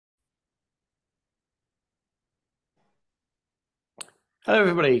Hello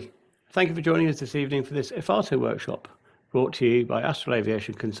everybody, thank you for joining us this evening for this EFATO workshop brought to you by Astral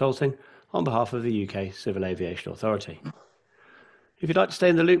Aviation Consulting on behalf of the UK Civil Aviation Authority. If you'd like to stay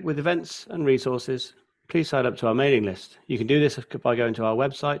in the loop with events and resources, please sign up to our mailing list. You can do this by going to our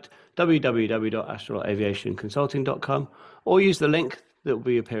website www.astralaviationconsulting.com or use the link that will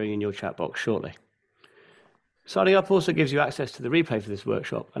be appearing in your chat box shortly. Signing up also gives you access to the replay for this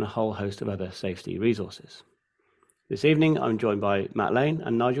workshop and a whole host of other safety resources. This evening, I'm joined by Matt Lane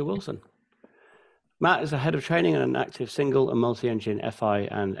and Nigel Wilson. Matt is the head of training and an active single and multi-engine FI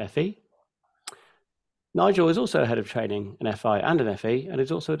and FE. Nigel is also a head of training, an FI and an FE, and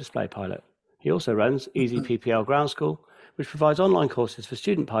is also a display pilot. He also runs Easy PPL Ground School, which provides online courses for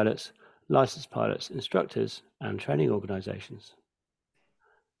student pilots, licensed pilots, instructors, and training organisations.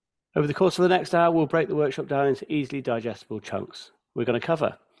 Over the course of the next hour, we'll break the workshop down into easily digestible chunks. We're going to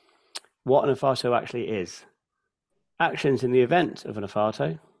cover what an EFATO actually is, actions in the event of an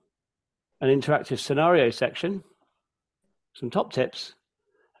EFATO, an interactive scenario section, some top tips,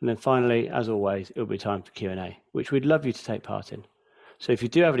 and then finally, as always, it'll be time for Q&A, which we'd love you to take part in. So if you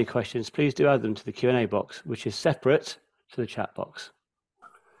do have any questions, please do add them to the Q&A box, which is separate to the chat box.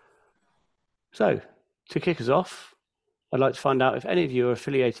 So to kick us off, I'd like to find out if any of you are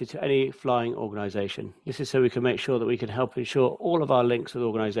affiliated to any flying organisation. This is so we can make sure that we can help ensure all of our links with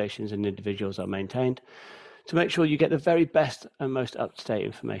organisations and individuals are maintained, to make sure you get the very best and most up-to-date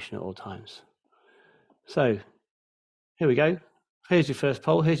information at all times. So here we go. Here's your first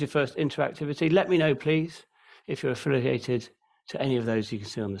poll. Here's your first interactivity. Let me know, please, if you're affiliated to any of those you can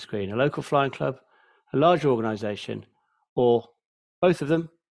see on the screen, a local flying club, a larger organisation, or both of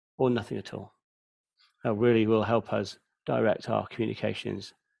them, or nothing at all. That really will help us direct our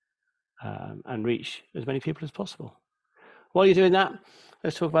communications and reach as many people as possible. While you're doing that,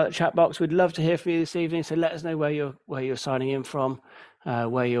 let's talk about the chat box. We'd love to hear from you this evening, so let us know where you're signing in from,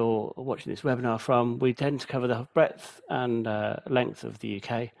 where you're watching this webinar from. We tend to cover the breadth and length of the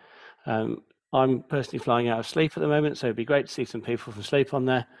UK. I'm personally flying out of Sleep at the moment, so it'd be great to see some people from Sleep on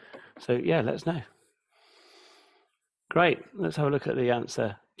there. So yeah, let us know. Great, let's have a look at the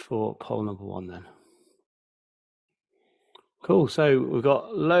answer for poll number 1 then. Cool, so we've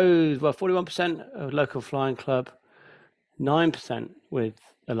got loads, well, 41% of local flying club, 9% with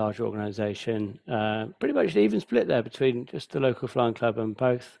a larger organisation, pretty much an even split there between just the local flying club and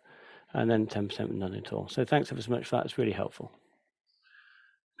both, and then 10% with none at all. So thanks ever so much for that, it's really helpful.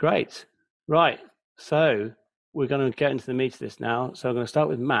 Great, right, so we're going to get into the meat of this now. So I'm going to start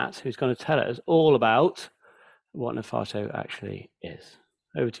with Matt, who's going to tell us all about what an EFATO actually is.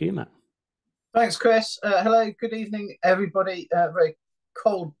 Over to you, Matt. Thanks, Chris. Hello, good evening, everybody. Very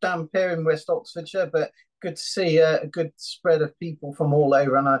cold, damp here in West Oxfordshire, but good to see a good spread of people from all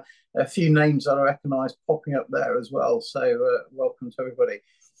over, and a few names that I recognise popping up there as well. So welcome to everybody.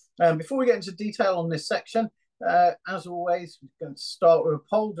 Before we get into detail on this section, as always, we're going to start with a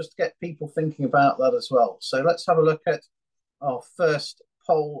poll just to get people thinking about that as well. So let's have a look at our first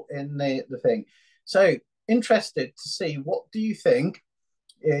poll in the thing. So interested to see, what do you think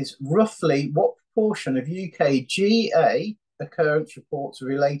is roughly what proportion of UK GA occurrence reports are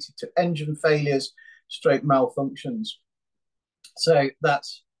related to engine failures / malfunctions? So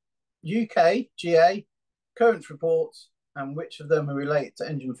that's UK GA occurrence reports, and which of them are related to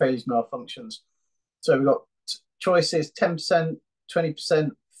engine failures malfunctions. So we've got choices: 10%,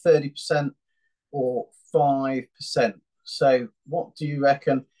 20%, 30%, or 5%. So what do you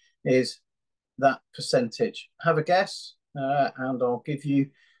reckon is that percentage? Have a guess, and I'll give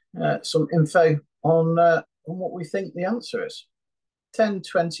you some info on what we think the answer is. 10,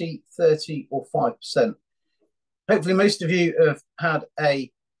 20, 30, or 5%. Hopefully most of you have had a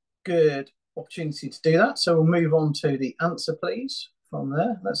good opportunity to do that. So we'll move on to the answer, please, from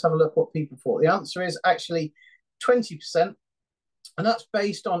there. Let's have a look what people thought. The answer is actually 20%, and that's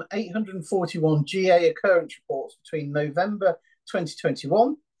based on 841 GA occurrence reports between November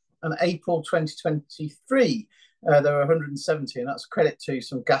 2021 and April 2023. There were 170, and that's credit to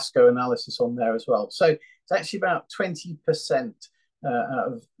some GASCO analysis on there as well. So it's actually about 20%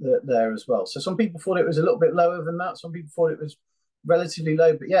 out of there as well. So some people thought it was a little bit lower than that. Some people thought it was relatively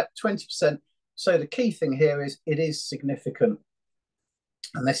low, but yeah, 20%. So the key thing here is it is significant.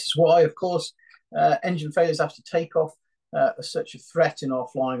 And this is why, of course, engine failures after takeoff are such a threat in our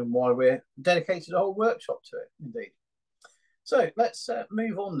flying, and why we're dedicated a whole workshop to it, indeed. So let's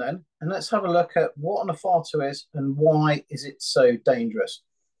move on then, and let's have a look at what an EFATO is and why is it so dangerous.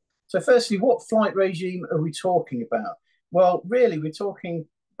 So firstly, what flight regime are we talking about? Well, really, we're talking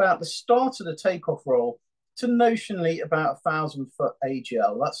about the start of the takeoff roll to notionally about 1,000 foot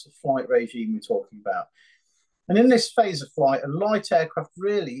AGL. That's the flight regime we're talking about. And in this phase of flight, a light aircraft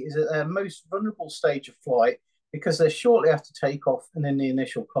really is at their most vulnerable stage of flight because they're shortly after takeoff and in the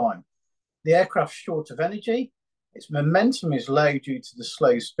initial climb. The aircraft's short of energy, its momentum is low due to the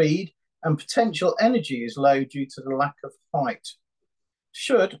slow speed, and potential energy is low due to the lack of height.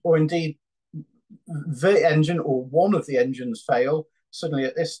 Should, or indeed the engine or one of the engines fail suddenly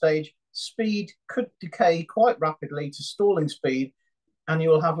at this stage, speed could decay quite rapidly to stalling speed, and you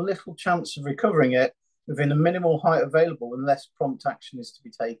will have little chance of recovering it within a minimal height available unless prompt action is to be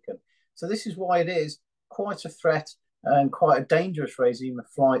taken. So this is why it is quite a threat and quite a dangerous regime of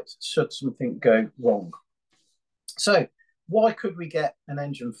flight should something go wrong. So why could we get an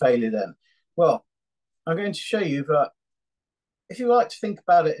engine failure then? Well, I'm going to show you that if you like to think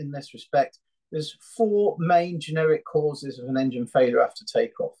about it in this respect, there's 4 main generic causes of an engine failure after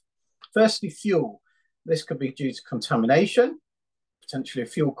takeoff. Firstly, fuel. This could be due to contamination, potentially a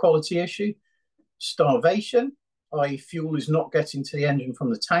fuel quality issue, starvation, i.e. fuel is not getting to the engine from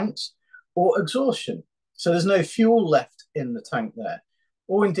the tanks, or exhaustion. So there's no fuel left in the tank there,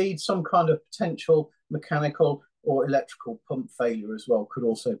 or indeed some kind of potential mechanical or electrical pump failure as well could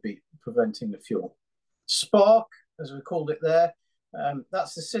also be preventing the fuel. Spark, as we called it there,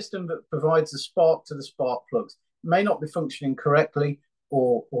 that's the system that provides the spark to the spark plugs. It may not be functioning correctly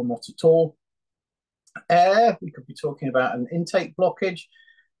or not at all. Air, we could be talking about an intake blockage,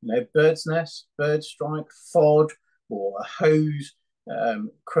 bird's nest, bird strike, FOD, or a hose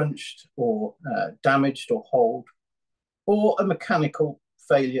crunched or damaged or holed, or a mechanical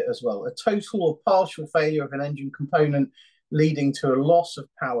failure as well, a total or partial failure of an engine component leading to a loss of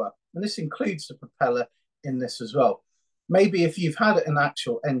power. And this includes the propeller in this as well. Maybe if you've had an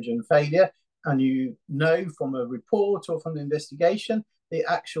actual engine failure and you know from a report or from the investigation the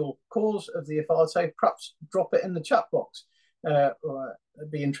actual cause of the EFATO, perhaps drop it in the chat box. Or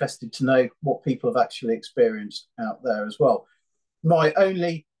I'd be interested to know what people have actually experienced out there as well. My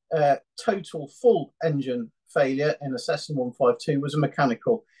only total full engine failure in a Cessna 152 was a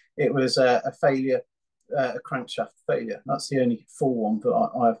mechanical. It was a failure, a crankshaft failure. That's the only full one that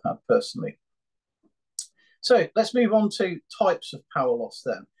I've had personally. So let's move on to types of power loss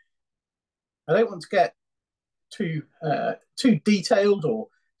then. I don't want to get too detailed or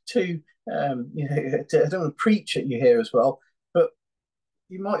too, I don't want to preach at you here as well, but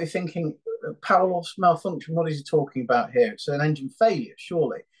you might be thinking, power loss, malfunction, what is he talking about here? It's an engine failure,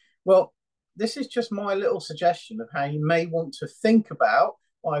 surely. Well, this is just my little suggestion of how you may want to think about,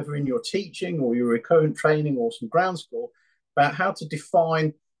 either in your teaching or your recurrent training or some ground school, about how to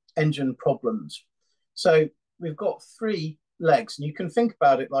define engine problems. So we've got 3 legs, and you can think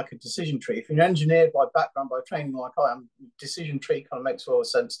about it like a decision tree. If you're an engineer by background, by training like I am, decision tree kind of makes a lot of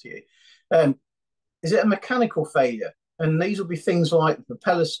sense to you. Is it a mechanical failure? And these will be things like the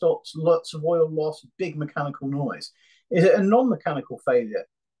propeller stops, lots of oil loss, big mechanical noise. Is it a non-mechanical failure?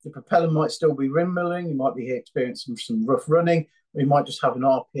 The propeller might still be rim milling, you might be experiencing some rough running, or you might just have an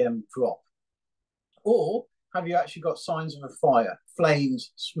RPM drop. Or have you actually got signs of a fire,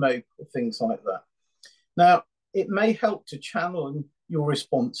 flames, smoke, or things like that? Now, it may help to channel your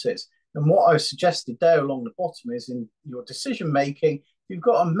responses. And what I've suggested there along the bottom is in your decision making, if you've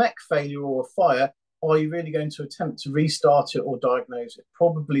got a mech failure or a fire, are you really going to attempt to restart it or diagnose it?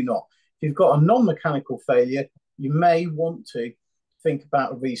 Probably not. If you've got a non-mechanical failure, you may want to think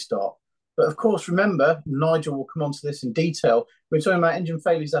about a restart. But of course, remember, Nigel will come on to this in detail, we're talking about engine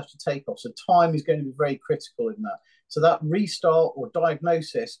failures after takeoff, so time is going to be very critical in that. So that restart or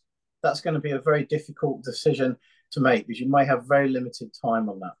diagnosis, that's going to be a very difficult decision to make because you may have very limited time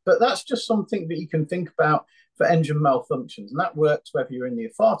on that. But that's just something that you can think about for engine malfunctions, and that works whether you're in the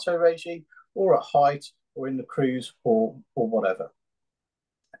EFATO regime or at height or in the cruise or whatever.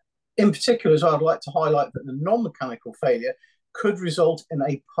 In particular, as well, I'd like to highlight that the non-mechanical failure could result in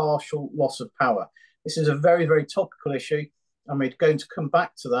a partial loss of power. This is a very, very topical issue, and we're going to come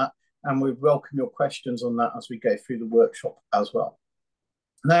back to that, and we welcome your questions on that as we go through the workshop as well.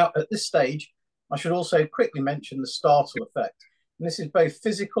 Now, at this stage, I should also quickly mention the startle effect. And this is both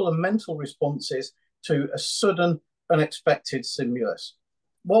physical and mental responses to a sudden, unexpected stimulus.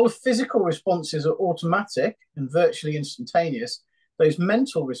 While the physical responses are automatic and virtually instantaneous, those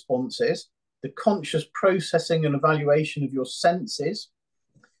mental responses, the conscious processing and evaluation of your senses,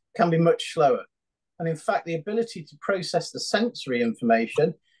 can be much slower. And in fact, the ability to process the sensory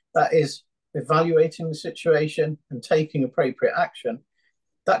information, that is evaluating the situation and taking appropriate action,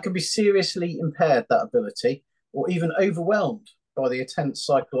 that can be seriously impaired, that ability, or even overwhelmed by the intense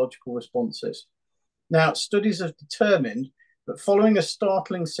psychological responses. Now, studies have determined that following a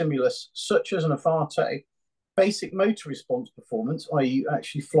startling stimulus, such as an EFATO, basic motor response performance, i.e.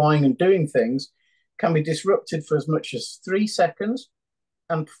 actually flying and doing things, can be disrupted for as much as 3 seconds,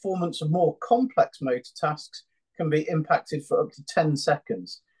 and performance of more complex motor tasks can be impacted for up to 10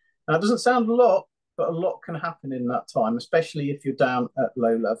 seconds. Now, it doesn't sound a lot, but a lot can happen in that time, especially if you're down at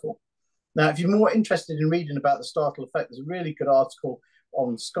low level. Now, if you're more interested in reading about the startle effect, there's a really good article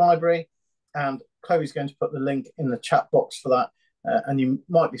on Skybury, and Chloe's going to put the link in the chat box for that. And you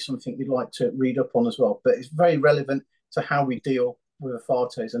might be something you'd like to read up on as well, but it's very relevant to how we deal with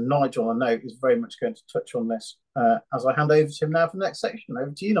EFATOs. And Nigel, I know, is very much going to touch on this as I hand over to him now for the next section.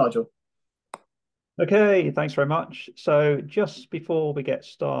 Over to you, Nigel. Okay, thanks very much. So just before we get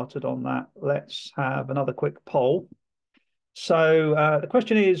started on that, let's have another quick poll. So the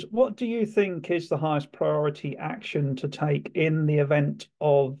question is, what do you think is the highest priority action to take in the event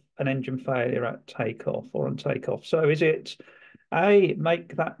of an engine failure at takeoff or on takeoff? So is it A,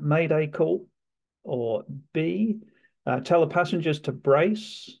 make that mayday call, or B, tell the passengers to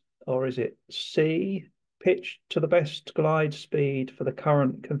brace, or is it C, pitch to the best glide speed for the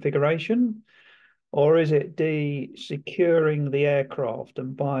current configuration, or is it D, securing the aircraft,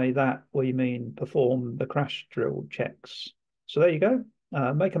 and by that we mean perform the crash drill checks? So there you go.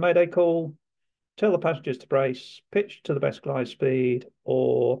 Make a mayday call, tell the passengers to brace, pitch to the best glide speed,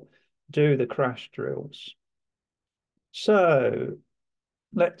 or do the crash drills. So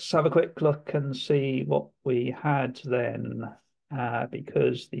let's have a quick look and see what we had then,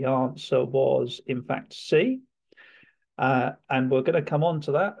 because the answer was, in fact, C. And we're going to come on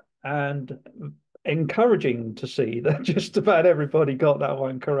to that, and encouraging to see that just about everybody got that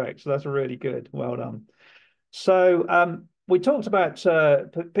one correct. So that's really good. Well done. So we talked about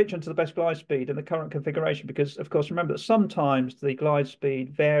pitching to the best glide speed in the current configuration because, of course, remember that sometimes the glide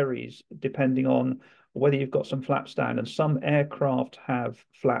speed varies depending on whether you've got some flaps down, and some aircraft have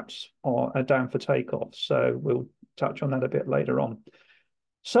flaps down for takeoff. So we'll touch on that a bit later on.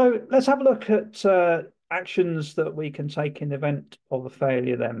 So let's have a look at actions that we can take in the event of a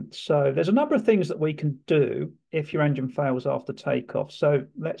failure then. So there's a number of things that we can do if your engine fails after takeoff. So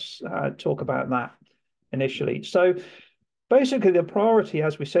let's talk about that initially. So basically the priority,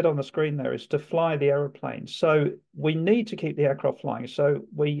 as we said on the screen there, is to fly the aeroplane. So we need to keep the aircraft flying. So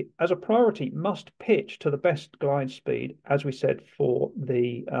we, as a priority, must pitch to the best glide speed, as we said, for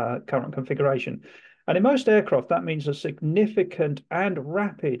the current configuration. And in most aircraft, that means a significant and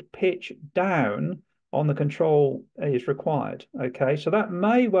rapid pitch down on the control is required. Okay, so that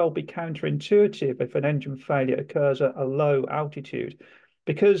may well be counterintuitive if an engine failure occurs at a low altitude,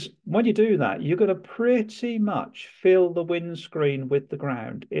 because when you do that, you're going to pretty much fill the windscreen with the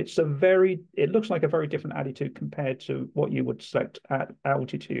ground. It looks like a very different attitude compared to what you would select at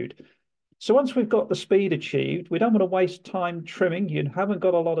altitude. So once we've got the speed achieved, we don't want to waste time trimming. You haven't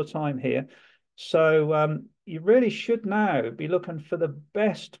got a lot of time here. So you really should now be looking for the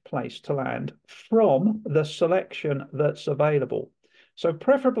best place to land from the selection that's available. So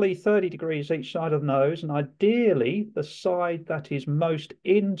preferably 30 degrees each side of the nose, and ideally the side that is most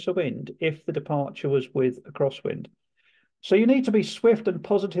into wind if the departure was with a crosswind. So you need to be swift and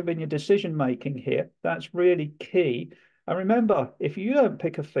positive in your decision making here. That's really key. And remember, if you don't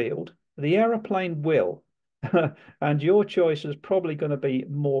pick a field, the aeroplane will. And your choice is probably going to be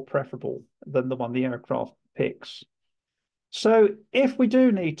more preferable than the one the aircraft picks. So if we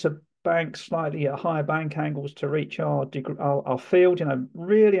do need to bank slightly at higher bank angles to reach our field,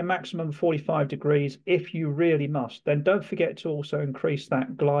 really a maximum of 45 degrees if you really must, then don't forget to also increase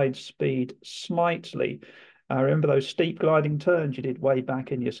that glide speed slightly. Remember those steep gliding turns you did way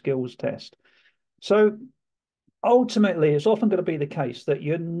back in your skills test. So ultimately, it's often going to be the case that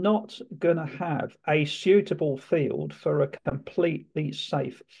you're not going to have a suitable field for a completely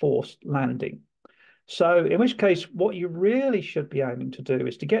safe forced landing. So in which case, what you really should be aiming to do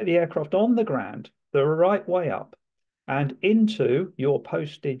is to get the aircraft on the ground the right way up and into your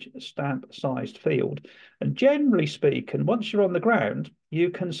postage stamp sized field. And generally speaking, once you're on the ground, you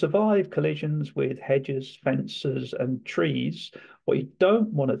can survive collisions with hedges, fences, and trees. What you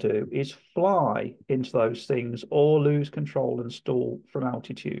don't want to do is fly into those things or lose control and stall from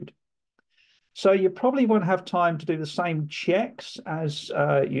altitude. So you probably won't have time to do the same checks as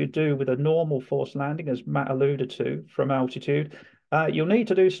you do with a normal forced landing, as Matt alluded to, from altitude. You'll need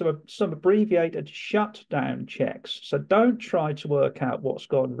to do some abbreviated shutdown checks. So don't try to work out what's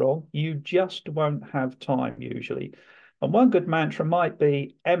gone wrong. You just won't have time usually. And one good mantra might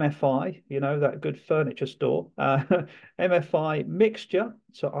be MFI, that good furniture store. MFI mixture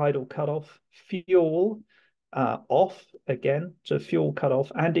to idle cutoff, fuel off again to fuel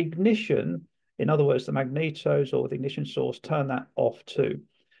cutoff, and ignition. In other words, the magnetos or the ignition source, turn that off too.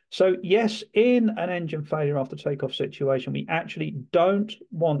 So yes, in an engine failure after takeoff situation, we actually don't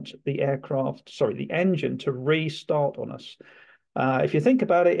want the engine to restart on us. If you think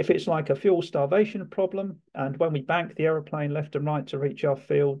about it, if it's like a fuel starvation problem, and when we bank the aeroplane left and right to reach our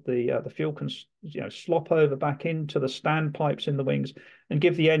field, the fuel can slop over back into the standpipes in the wings and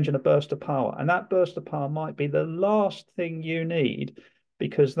give the engine a burst of power. And that burst of power might be the last thing you need,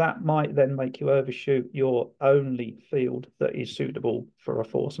 because that might then make you overshoot your only field that is suitable for a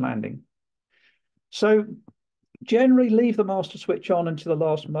forced landing. So generally leave the master switch on until the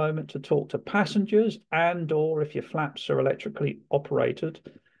last moment to talk to passengers, and or if your flaps are electrically operated.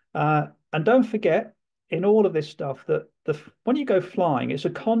 And don't forget, in all of this stuff, that when you go flying, it's a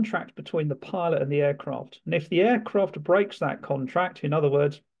contract between the pilot and the aircraft. And if the aircraft breaks that contract, in other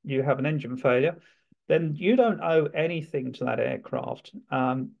words, you have an engine failure, then you don't owe anything to that aircraft.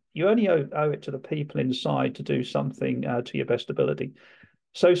 You only owe it to the people inside to do something to your best ability.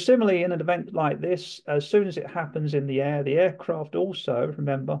 So similarly, in an event like this, as soon as it happens in the air, the aircraft also,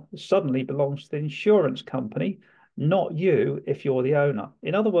 remember, suddenly belongs to the insurance company, not you if you're the owner.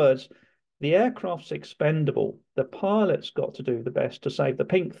 In other words, the aircraft's expendable. The pilot's got to do the best to save the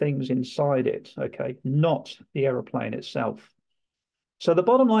pink things inside it, okay, not the aeroplane itself. So the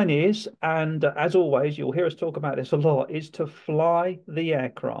bottom line is, and as always, you'll hear us talk about this a lot, is to fly the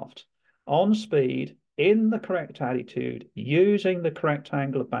aircraft on speed, in the correct attitude, using the correct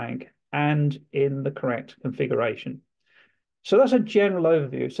angle of bank, and in the correct configuration. So that's a general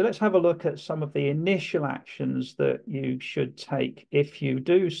overview. So let's have a look at some of the initial actions that you should take if you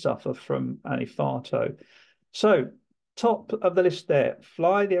do suffer from an EFATO. So top of the list there,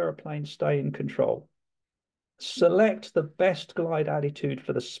 fly the aeroplane, stay in control. Select the best glide attitude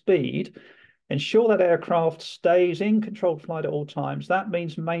for the speed. Ensure that aircraft stays in controlled flight at all times. That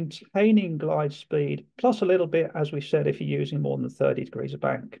means maintaining glide speed, plus a little bit, as we said, if you're using more than 30 degrees of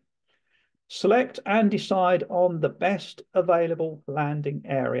bank. Select and decide on the best available landing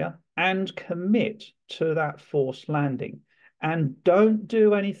area and commit to that forced landing. And don't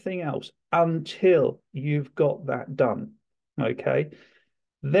do anything else until you've got that done, okay?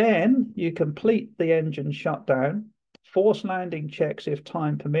 Then you complete the engine shutdown, forced landing checks if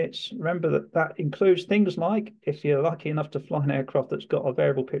time permits. Remember that that includes things like, if you're lucky enough to fly an aircraft that's got a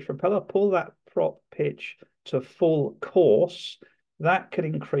variable pitch propeller, pull that prop pitch to full course. That can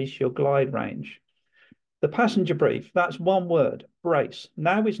increase your glide range. The passenger brief, that's one word, brace.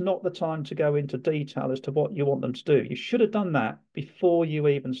 Now is not the time to go into detail as to what you want them to do. You should have done that before you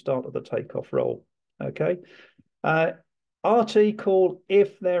even started the takeoff roll, okay? RT call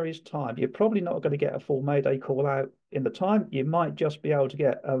if there is time. You're probably not going to get a full Mayday call out in the time. You might just be able to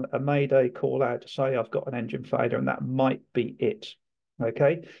get a Mayday call out to say, I've got an engine failure, and that might be it.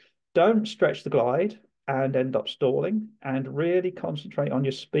 Okay. Don't stretch the glide and end up stalling, and really concentrate on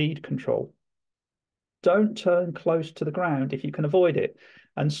your speed control. Don't turn close to the ground if you can avoid it.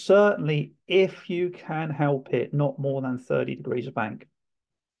 And certainly, if you can help it, not more than 30 degrees of bank.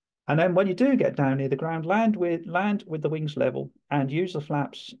 And then when you do get down near the ground, land with the wings level and use the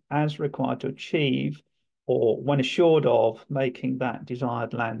flaps as required to achieve, or when assured of, making that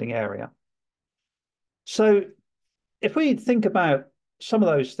desired landing area. So if we think about some of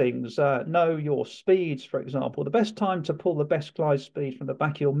those things, know your speeds, for example, the best time to pull the best glide speed from the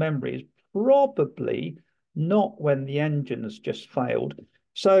back of your memory is probably not when the engine has just failed.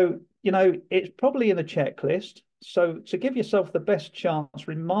 So, it's probably in the checklist. So to give yourself the best chance,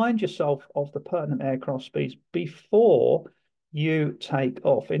 remind yourself of the pertinent aircraft speeds before you take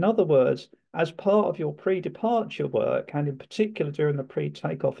off. In other words, as part of your pre-departure work, and in particular during the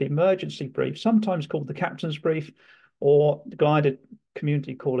pre-takeoff emergency brief, sometimes called the captain's brief, or the guided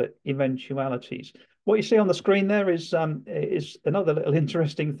community call it eventualities. What you see on the screen there is another little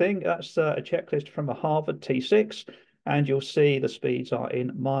interesting thing. That's a checklist from a Harvard T6, and you'll see the speeds are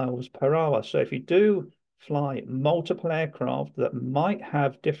in miles per hour. So if you do fly multiple aircraft that might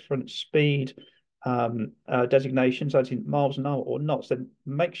have different speed designations, as in miles an hour or knots, then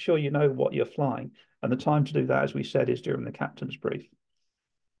make sure you know what you're flying. And the time to do that, as we said, is during the captain's brief.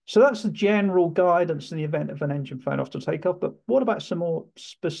 So that's the general guidance in the event of an engine failure after takeoff. But what about some more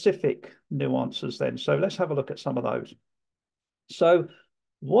specific nuances then? So let's have a look at some of those. So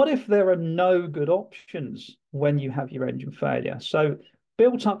what if there are no good options when you have your engine failure? So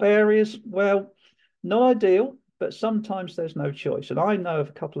built up areas, well, not ideal, but sometimes there's no choice. And I know of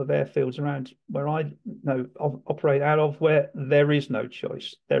a couple of airfields around where I operate out of where there is no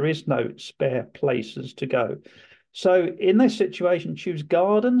choice. There is no spare places to go. So in this situation, choose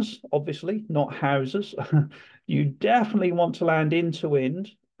gardens, obviously, not houses. You definitely want to land into wind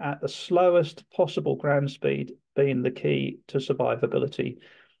at the slowest possible ground speed, being the key to survivability.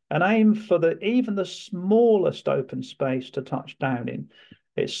 and aim for even the smallest open space to touch down in.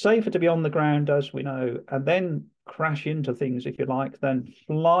 It's safer to be on the ground, as we know, and then crash into things, if you like, than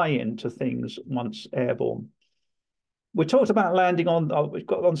fly into things once airborne. We talked about landing on, we've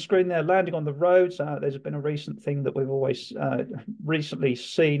got on screen there, landing on the roads. There's been a recent thing that we've always recently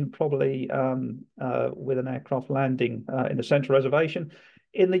seen, probably with an aircraft landing in the central reservation.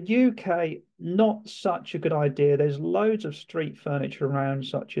 In the UK, not such a good idea. There's loads of street furniture around,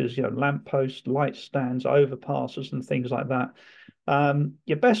 such as lampposts, light stands, overpasses, and things like that.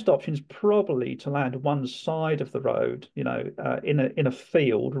 Your best option is probably to land one side of the road, in a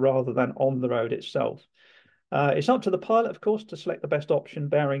field rather than on the road itself. It's up to the pilot, of course, to select the best option,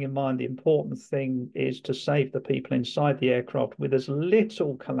 bearing in mind the important thing is to save the people inside the aircraft with as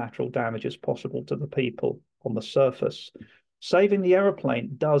little collateral damage as possible to the people on the surface. Saving the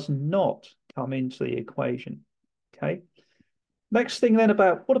aeroplane does not come into the equation. Okay. Next thing then,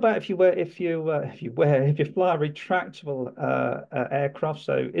 what about if you fly a retractable aircraft?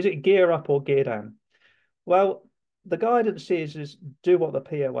 So is it gear up or gear down? Well, the guidance is do what the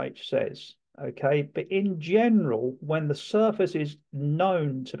POH says. Okay, but in general, when the surface is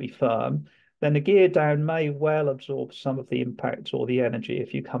known to be firm, then the gear down may well absorb some of the impact or the energy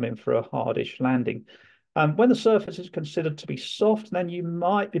if you come in for a hardish landing. When the surface is considered to be soft, then you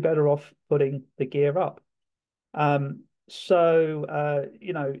might be better off putting the gear up. Just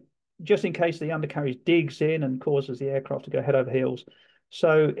in case the undercarriage digs in and causes the aircraft to go head over heels.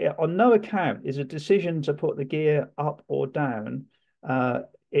 So on no account is a decision to put the gear up or down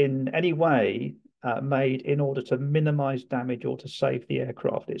in any way made in order to minimize damage or to save the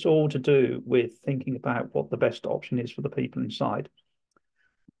aircraft. It's all to do with thinking about what the best option is for the people inside.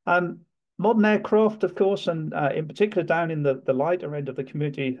 Modern aircraft, of course, and in particular down in the lighter end of the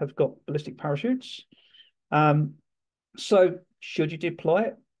community, have got ballistic parachutes. So should you deploy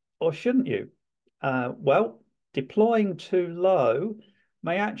it or shouldn't you? Well, deploying too low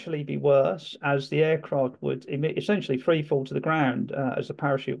may actually be worse, as the aircraft would essentially free fall to the ground as the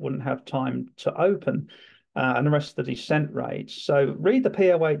parachute wouldn't have time to open and the rest of the descent rates. So read the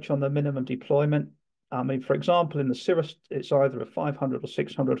POH on the minimum deployment. I mean, for example, in the Cirrus, it's either 500 or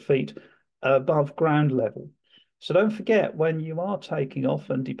 600 feet above ground level. So don't forget, when you are taking off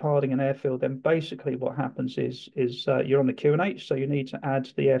and departing an airfield, then basically what happens is you're on the QNH, so you need to add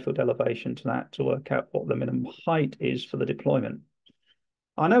the airfield elevation to that to work out what the minimum height is for the deployment.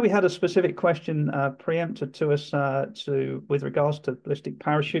 I know we had a specific question preempted to us with regards to ballistic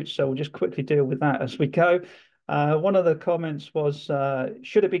parachutes, so we'll just quickly deal with that as we go. One of the comments was,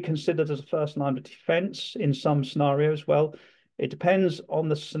 should it be considered as a first line of defense in some scenarios? Well, it depends on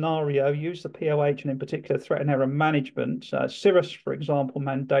the scenario. Use the POH and in particular threat and error management. Cirrus, for example,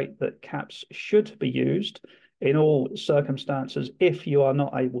 mandate that caps should be used in all circumstances if you are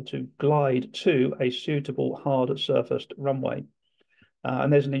not able to glide to a suitable hard surfaced runway.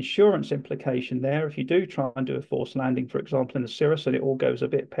 And there's an insurance implication there. If you do try and do a forced landing, for example, in the Cirrus, and it all goes a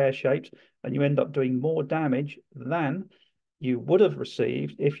bit pear-shaped, and you end up doing more damage than you would have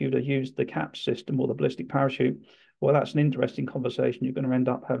received if you'd have used the cap system or the ballistic parachute, well, that's an interesting conversation you're going to end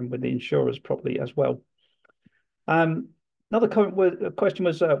up having with the insurers probably as well. Another question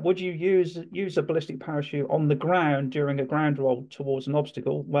was, would you use a ballistic parachute on the ground during a ground roll towards an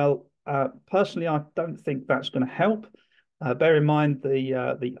obstacle? Well, personally, I don't think that's going to help. Bear in mind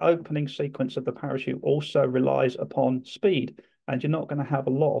the opening sequence of the parachute also relies upon speed, and you're not going to have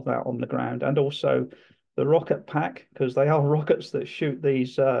a lot of that on the ground. And also the rocket pack, because they are rockets that shoot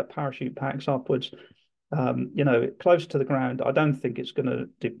these parachute packs upwards, close to the ground. I don't think it's going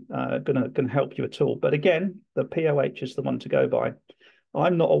to help you at all. But again, the POH is the one to go by.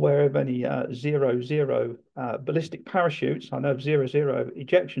 I'm not aware of any 0-0 ballistic parachutes. I know of 0-0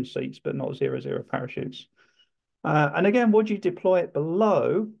 ejection seats, but not 0-0 parachutes. And again, would you deploy it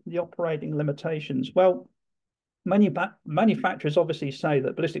below the operating limitations? Well, manufacturers obviously say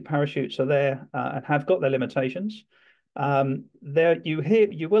that ballistic parachutes are there and have got their limitations.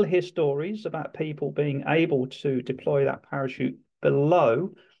 You will hear stories about people being able to deploy that parachute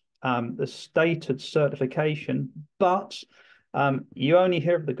below the stated certification, but you only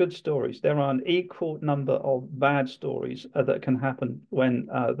hear of the good stories. There are an equal number of bad stories that can happen when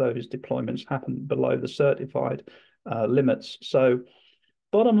those deployments happen below the certified limits. So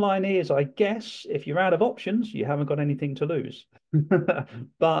bottom line is, I guess, if you're out of options, you haven't got anything to lose.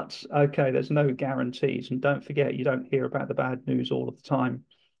 But, okay, there's no guarantees. And don't forget, you don't hear about the bad news all of the time.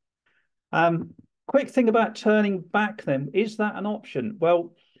 Quick thing about turning back then, is that an option?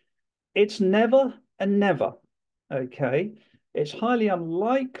 Well, it's never and never, okay? It's highly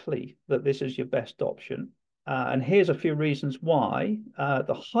unlikely that this is your best option. And here's a few reasons why.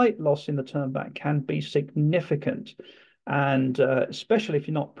 The height loss in the turn back can be significant, and especially if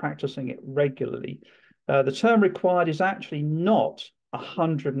you're not practicing it regularly. The turn required is actually not a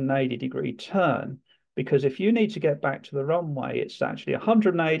 180-degree turn, because if you need to get back to the runway, it's actually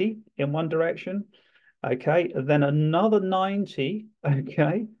 180 in one direction, okay, then another 90,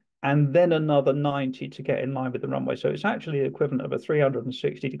 okay, and then another 90 to get in line with the runway. So it's actually the equivalent of a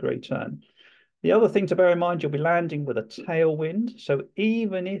 360-degree turn. The other thing to bear in mind, you'll be landing with a tailwind. So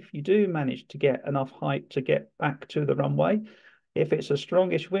even if you do manage to get enough height to get back to the runway, if it's a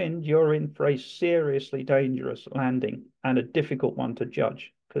strongish wind, you're in for a seriously dangerous landing and a difficult one to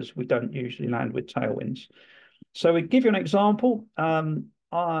judge, because we don't usually land with tailwinds. So we give you an example.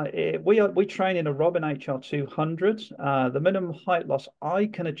 We train in a Robin HR200. The minimum height loss I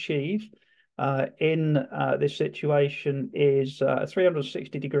can achieve in this situation is a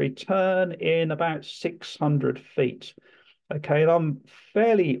 360-degree turn in about 600 feet. Okay, and I'm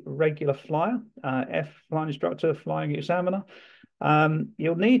fairly regular flyer, flying instructor, flying examiner.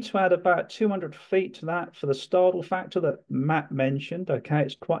 You'll need to add about 200 feet to that for the startle factor that Matt mentioned. Okay,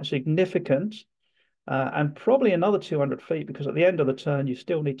 it's quite significant. And probably another 200 feet, because at the end of the turn, you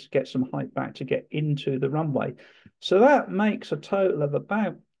still need to get some height back to get into the runway. So that makes a total of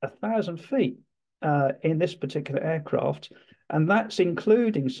about 1,000 feet in this particular aircraft. And that's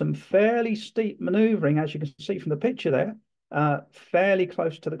including some fairly steep maneuvering, as you can see from the picture there, fairly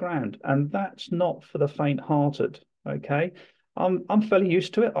close to the ground. And that's not for the faint-hearted, okay? I'm fairly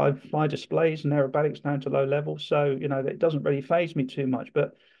used to it. I fly displays and aerobatics down to low level, so, you know, it doesn't really faze me too much.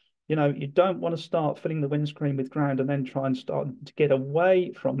 But you know, you don't want to start filling the windscreen with ground and then try and start to get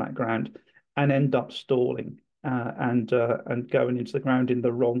away from that ground and end up stalling and going into the ground in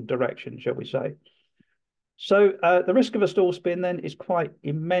the wrong direction, shall we say. So the risk of a stall spin then is quite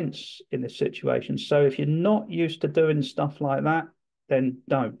immense in this situation. So if you're not used to doing stuff like that, then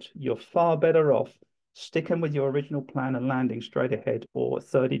don't. You're far better off sticking with your original plan and landing straight ahead or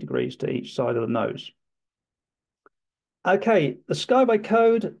 30 degrees to each side of the nose. Okay, the Skyway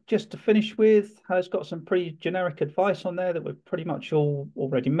code, just to finish with, has got some pretty generic advice on there that we've pretty much all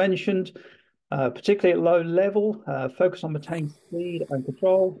already mentioned, particularly at low level. Focus on maintaining speed and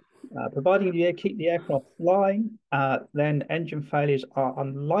control. Providing you keep the aircraft flying, then engine failures are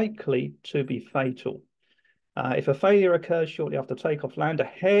unlikely to be fatal. If a failure occurs shortly after takeoff, land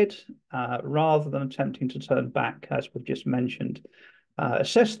ahead rather than attempting to turn back, as we've just mentioned.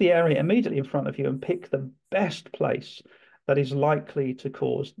 Assess the area immediately in front of you and pick the best place that is likely to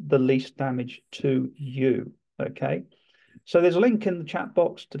cause the least damage to you, okay? So there's a link in the chat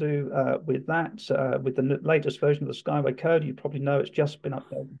box to do with that. With the latest version of the Skyway code, you probably know it's just been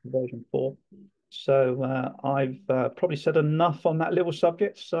updated to version 4. So I've probably said enough on that little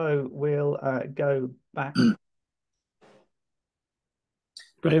subject, so we'll go back.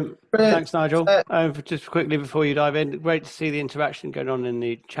 Brilliant. Thanks, Nigel. Just quickly before you dive in, great to see the interaction going on in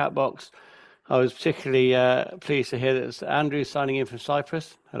the chat box. I was particularly pleased to hear that it's Andrew signing in from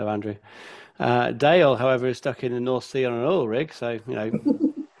Cyprus. Hello, Andrew. Dale, however, is stuck in the North Sea on an oil rig, so, you know,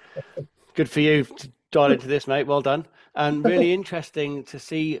 good for you to dial into this, mate. Well done. And really interesting to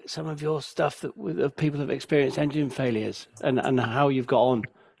see some of your stuff that people have experienced engine failures and how you've got on.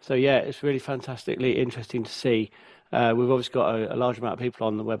 So, yeah, it's really fantastically interesting to see. We've obviously got a large amount of people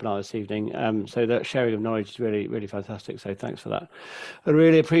on the webinar this evening, so that sharing of knowledge is really, really fantastic. So thanks for that. I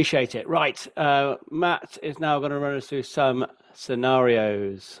really appreciate it. Right, Matt is now going to run us through some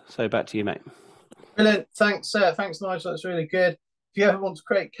scenarios. So back to you, mate. Brilliant. Thanks, Nigel. That's really good. If you ever want to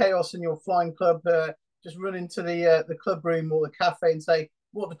create chaos in your flying club, just run into the club room or the cafe and say,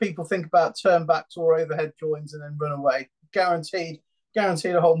 what do people think about turnbacks or overhead joins, and then run away. Guaranteed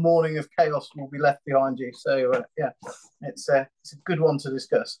a whole morning of chaos will be left behind you. So yeah, it's a good one to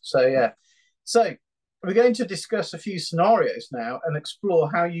discuss. So yeah, so we're going to discuss a few scenarios now and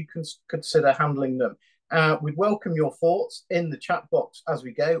explore how you can consider handling them. We'd welcome your thoughts in the chat box as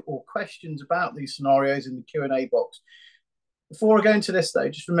we go, or questions about these scenarios in the Q&A box. Before I go into this though,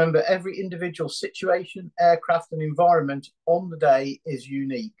 just remember every individual situation, aircraft and environment on the day is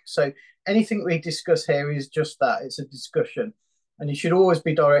unique. So anything we discuss here is just that, it's a discussion. And you should always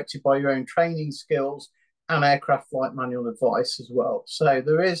be directed by your own training skills and aircraft flight manual advice as well. So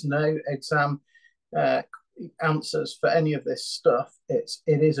there is no exam answers for any of this stuff. It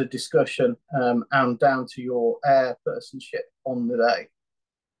is a discussion and down to your airpersonship on the day.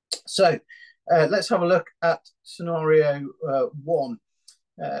 So let's have a look at scenario 1.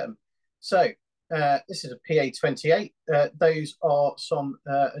 This is a PA-28. Those are some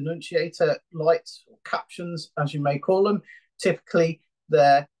annunciator lights or captions, as you may call them. Typically,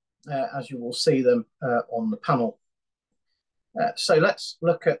 they're as you will see them on the panel. So let's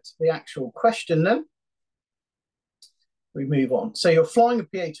look at the actual question then. We move on. So you're flying a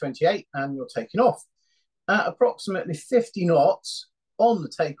PA-28 and you're taking off. At approximately 50 knots on the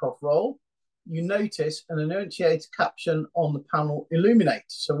takeoff roll, you notice an annunciator caption on the panel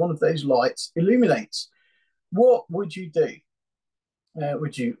illuminates. So one of those lights illuminates. What would you do?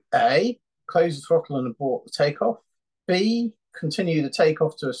 Would you A, close the throttle and abort the takeoff? B, continue the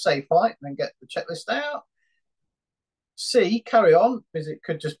takeoff to a safe height and then get the checklist out? C, carry on, because it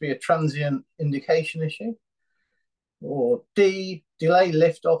could just be a transient indication issue? Or D, delay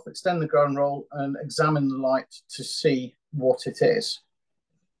liftoff, extend the ground roll and examine the light to see what it is?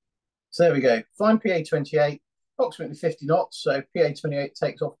 So there we go. Flying PA-28, approximately 50 knots. So PA-28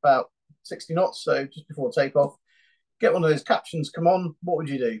 takes off about 60 knots, so just before takeoff. Get one of those captions come on. What would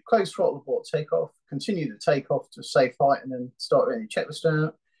you do? Close throttle abort takeoff, continue the takeoff to a safe height, and then start getting your checklist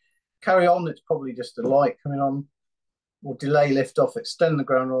out. Carry on, it's probably just a light coming on. Or delay liftoff, extend the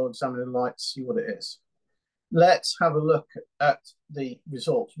ground roll, examine the light, see what it is. Let's have a look at the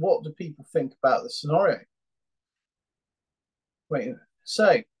results. What do people think about the scenario? Wait,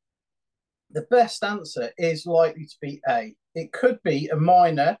 so the best answer is likely to be A. It could be a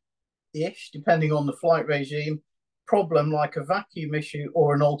minor-ish, depending on the flight regime, problem like a vacuum issue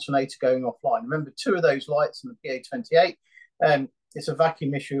or an alternator going offline. Remember, two of those lights in the PA-28, it's a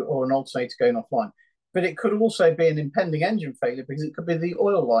vacuum issue or an alternator going offline. But it could also be an impending engine failure because it could be the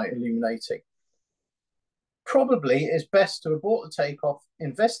oil light illuminating. Probably it's best to abort the takeoff,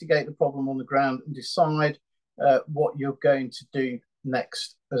 investigate the problem on the ground and decide what you're going to do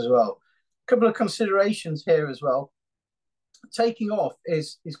next as well. A couple of considerations here as well. Taking off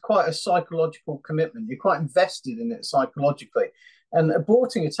is quite a psychological commitment. You're quite invested in it psychologically. And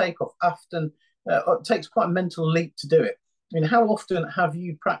aborting a takeoff often takes quite a mental leap to do it. I mean, how often have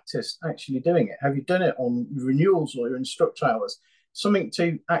you practiced actually doing it? Have you done it on renewals or your instructor hours? Something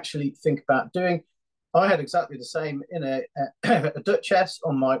to actually think about doing. I had exactly the same in a Duchess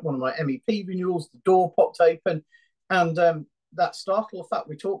on one of my MEP renewals. The door popped open, and that startle effect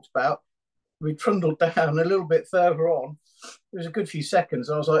we talked about, we trundled down a little bit further on. It was a good few seconds.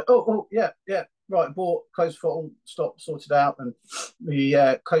 I was like, oh, yeah, right, abort, close throttle, stop, sorted out, and we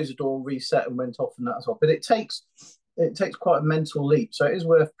closed the door, reset, and went off, and that as well. But it takes quite a mental leap, so it is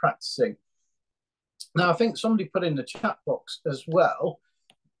worth practicing. Now, I think somebody put in the chat box as well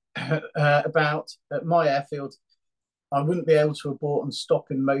about at my airfield, I wouldn't be able to abort and stop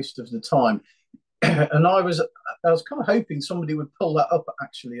in most of the time. And I was kind of hoping somebody would pull that up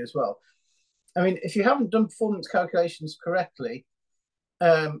actually as well. I mean, if you haven't done performance calculations correctly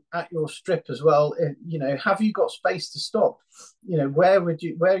at your strip as well, you know, have you got space to stop? You know, where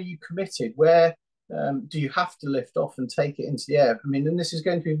are you committed? Where do you have to lift off and take it into the air? I mean, and this is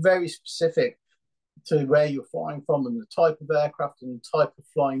going to be very specific to where you're flying from and the type of aircraft and the type of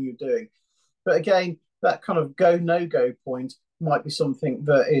flying you're doing. But again, that kind of go, no-go point might be something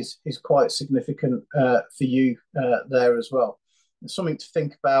that is quite significant for you there as well. It's something to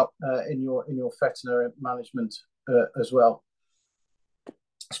think about in your veterinary management as well,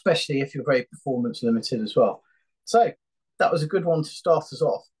 especially if you're very performance limited as well. So that was a good one to start us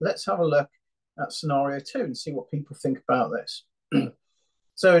off. Let's have a look at scenario 2 and see what people think about this.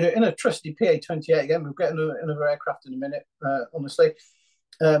 So in a trusty PA-28, again, we'll get another aircraft in a minute, honestly.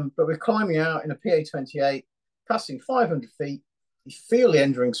 But we're climbing out in a PA-28, passing 500 feet. You feel the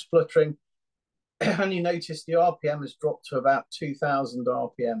engine spluttering, and you notice the RPM has dropped to about 2,000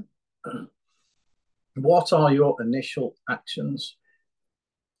 RPM. What are your initial actions?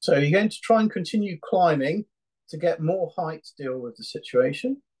 So you're going to try and continue climbing to get more height to deal with the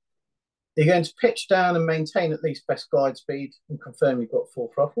situation. You're going to pitch down and maintain at least best glide speed and confirm you've got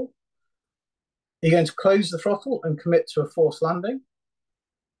full throttle. You're going to close the throttle and commit to a forced landing.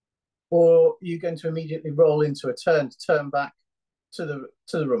 Or you're going to immediately roll into a turn to turn back to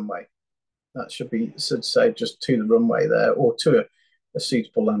the runway. That should say just to the runway there, or to a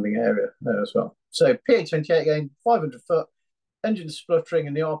suitable landing area there as well. So PA-28 again, 500 foot, engine spluttering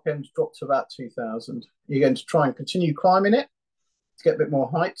and the RPM's dropped to about 2,000. You're going to try and continue climbing it to get a bit more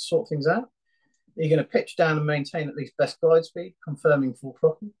height, sort things out. You're going to pitch down and maintain at least best glide speed, confirming full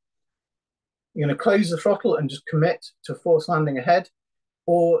throttle. You're going to close the throttle and just commit to forced landing ahead,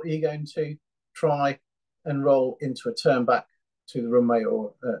 or you're going to try and roll into a turn back to the runway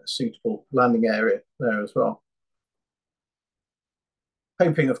or a suitable landing area there as well.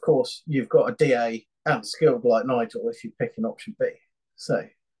 Hoping, of course, you've got a DA and skilled like Nigel if you pick an option B. So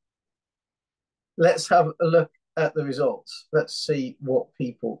let's have a look at the results. Let's see what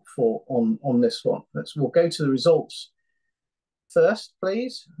people thought on this one. We'll go to the results first,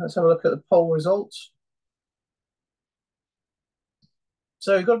 please. Let's have a look at the poll results.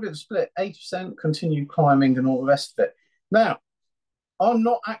 So we've got a bit of a split, 80% continue climbing and all the rest of it. Now, I'm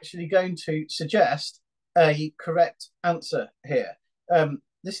not actually going to suggest a correct answer here.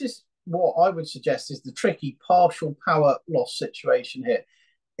 This is what I would suggest is the tricky partial power loss situation here.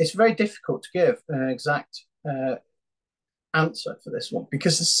 It's very difficult to give an exact answer for this one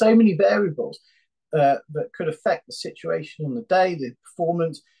because there's so many variables that could affect the situation on the day, the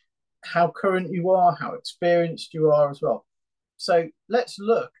performance, how current you are, how experienced you are as well. So let's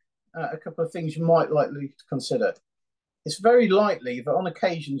look at a couple of things you might likely to consider. It's very likely that on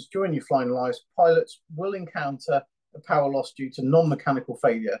occasions during your flying lives, pilots will encounter a power loss due to non-mechanical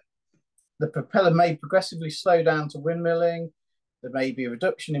failure. The propeller may progressively slow down to windmilling. There may be a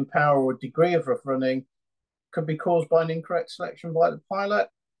reduction in power or degree of rough running. Could be caused by an incorrect selection by the pilot,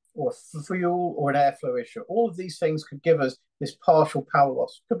 or fuel, or an airflow issue. All of these things could give us this partial power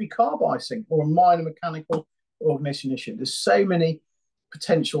loss. Could be carb icing or a minor mechanical or ignition issue. There's so many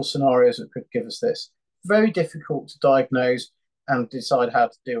potential scenarios that could give us this. Very difficult to diagnose and decide how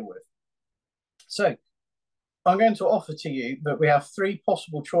to deal with. So I'm going to offer to you that we have three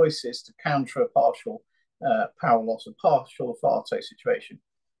possible choices to counter a partial power loss, a partial EFATO situation.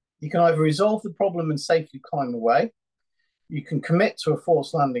 You can either resolve the problem and safely climb away, you can commit to a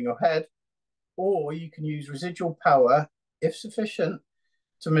forced landing ahead, or you can use residual power, if sufficient,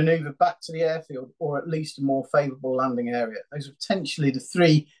 to maneuver back to the airfield or at least a more favourable landing area. Those are potentially the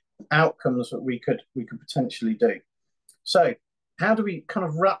three outcomes that we could potentially do. So how do we kind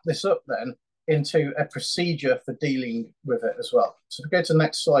of wrap this up then into a procedure for dealing with it as well? So go to the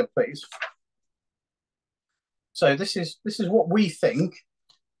next slide, please. So this is what we think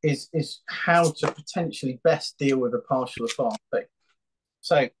is how to potentially best deal with a partial EFATO.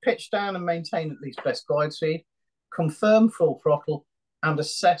 So pitch down and maintain at least best glide speed, confirm full throttle, and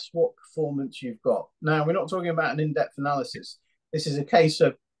assess what performance you've got. Now, we're not talking about an in-depth analysis. This is a case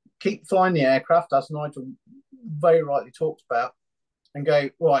of keep flying the aircraft, as Nigel very rightly talked about, and go,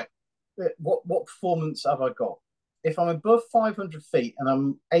 right, what performance have I got? If I'm above 500 feet and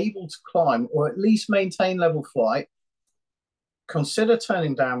I'm able to climb or at least maintain level flight, consider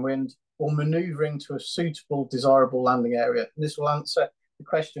turning downwind or maneuvering to a suitable, desirable landing area. And this will answer the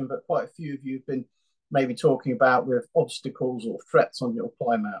question that quite a few of you have been maybe talking about with obstacles or threats on your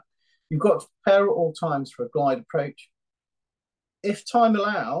climb out. You've got to prepare at all times for a glide approach. If time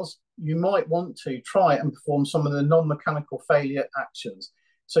allows, you might want to try and perform some of the non-mechanical failure actions.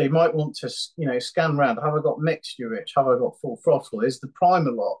 So you might want to, scan around. Have I got mixture rich? Have I got full throttle? Is the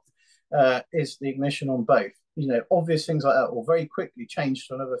primer locked? Is the ignition on both? Obvious things like that, or very quickly change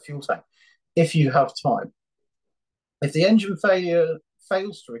to another fuel tank if you have time. If the engine failure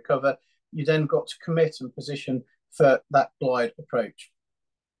fails to recover, you then got to commit and position for that glide approach.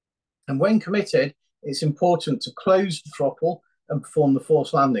 And when committed, it's important to close the throttle and perform the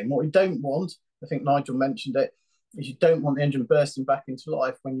forced landing. What we don't want, I think Nigel mentioned it, is you don't want the engine bursting back into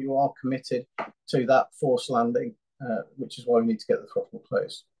life when you are committed to that forced landing, which is why we need to get the throttle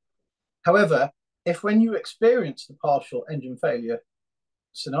closed. However, if when you experience the partial engine failure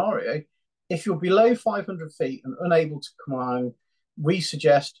scenario, if you're below 500 feet and unable to climb, we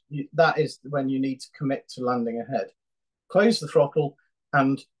suggest that is when you need to commit to landing ahead. Close the throttle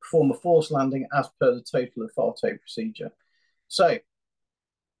and perform a forced landing as per the total EFATO procedure. So,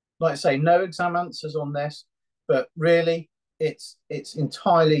 like I say, no exam answers on this, but really it's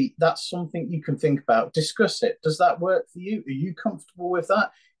entirely, that's something you can think about. Discuss it. Does that work for you? Are you comfortable with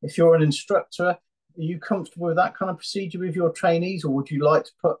that? If you're an instructor, are you comfortable with that kind of procedure with your trainees, or would you like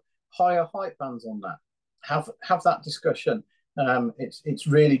to put higher height bands on that? Have that discussion. It's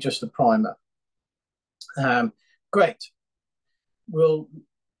really just a primer. Great. We'll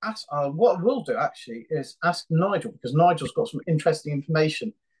ask. What we'll do actually is ask Nigel, because Nigel's got some interesting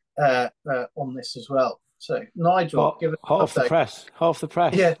information on this as well. So Nigel, give us half the press. Half the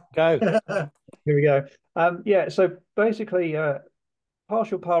press. Yeah. Go. Here we go. Yeah. So basically,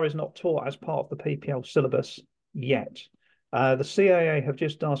 partial power is not taught as part of the PPL syllabus yet. The CAA have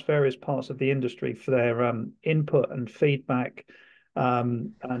just asked various parts of the industry for their input and feedback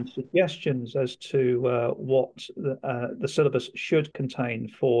and suggestions as to what the syllabus should contain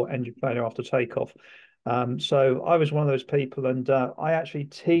for engine failure after takeoff. So I was one of those people, and I actually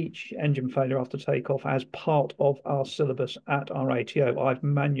teach engine failure after takeoff as part of our syllabus at our ATO.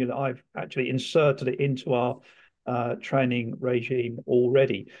 I've actually inserted it into our training regime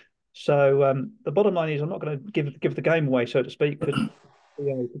already. So the bottom line is, I'm not going to give the game away, so to speak, because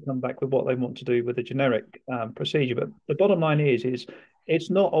to come back with what they want to do with the generic procedure. But the bottom line is it's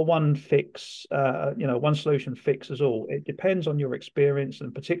not a one fix, one solution fixes all. It depends on your experience,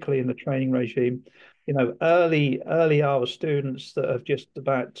 and particularly in the training regime. Early hour students that are just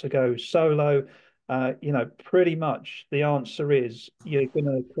about to go solo, pretty much the answer is you're going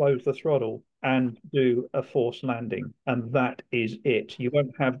to close the throttle and do a forced landing, and that is it. You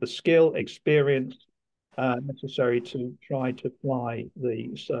won't have the skill, experience necessary to try to fly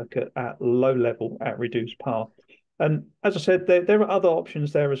the circuit at low level at reduced power. And as I said, there are other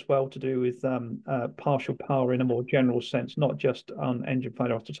options there as well to do with partial power in a more general sense, not just on engine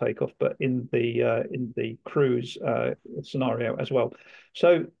failure after takeoff, but in the cruise scenario as well.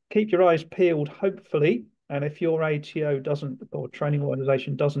 So keep your eyes peeled, hopefully. And if your ATO doesn't, or training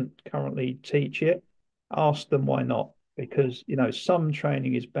organization doesn't currently teach it, ask them why not. Because some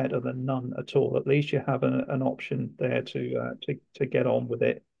training is better than none at all. At least you have an option there to get on with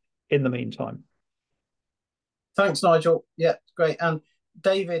it in the meantime. Thanks, Nigel. Yeah, great. And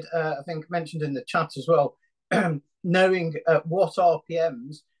David, I think mentioned in the chat as well, knowing what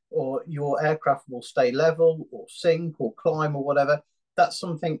RPMs or your aircraft will stay level or sink or climb or whatever, that's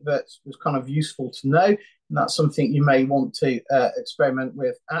something that was kind of useful to know. And that's something you may want to experiment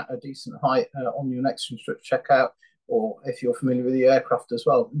with at a decent height on your next instructor checkout, or if you're familiar with the aircraft as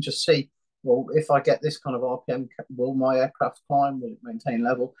well, and just see, well, if I get this kind of RPM, will my aircraft climb? Will it maintain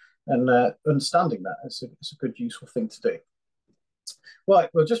level? And understanding that is a good, useful thing to do. Right,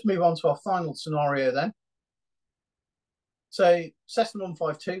 we'll just move on to our final scenario then. So Cessna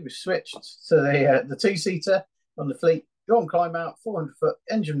 152, we've switched to the two-seater on the fleet. You're on climb out, 400 foot,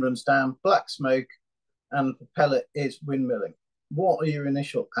 engine runs down, black smoke, and the propeller is windmilling. What are your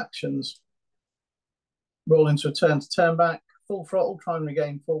initial actions? Roll into a turn to turn back, full throttle, try and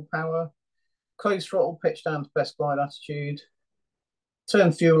regain full power, close throttle, pitch down to best glide attitude,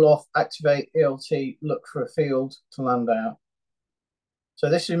 turn fuel off, activate ELT, look for a field to land out. So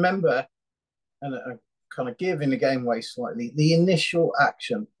this, remember, and I kind of give in the game way slightly, the initial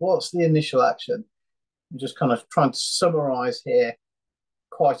action. What's the initial action? I'm just kind of trying to summarize here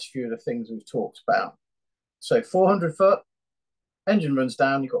quite a few of the things we've talked about. So 400 foot, engine runs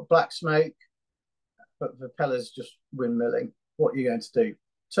down, you've got black smoke, but the propeller's just windmilling. What are you going to do?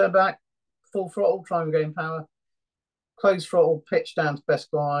 Turn back, full throttle, try and gain power, close throttle, pitch down to best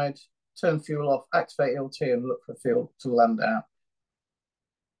glide, turn fuel off, activate ELT, and look for a field to land out.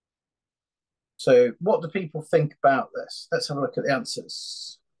 So what do people think about this? Let's have a look at the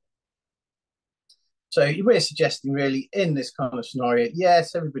answers. So we're suggesting really in this kind of scenario,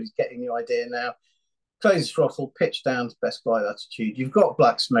 yes, everybody's getting the idea now. Close throttle, pitch down to best glide attitude. You've got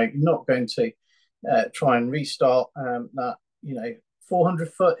black smoke. You're not going to try and restart that.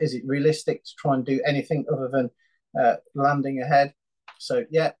 400 foot, is it realistic to try and do anything other than landing ahead? So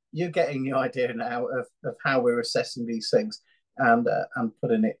yeah, you're getting the idea now of how we're assessing these things and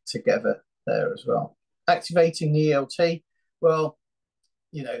putting it together there as well. Activating the ELT, well,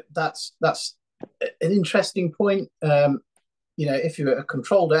 that's an interesting point. If you're at a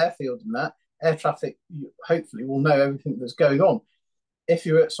controlled airfield and that, air traffic, you hopefully will know everything that's going on. If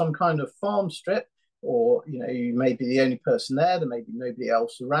you're at some kind of farm strip, or you may be the only person there may be nobody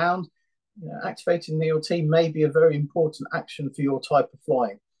else around, activating the ELT may be a very important action for your type of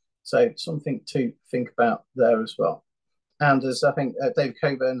flying. So something to think about there as well. And as I think David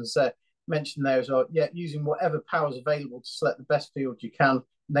Coburn has mentioned there as well, yeah, using whatever power is available to select the best field you can, and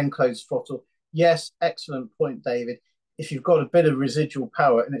then close throttle. Yes, excellent point, David. If you've got a bit of residual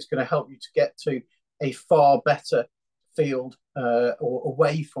power and it's going to help you to get to a far better field or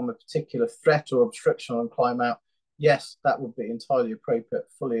away from a particular threat or obstruction on climb out, yes, that would be entirely appropriate.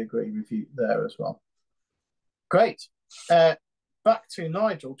 Fully agree with you there as well. Great. Back to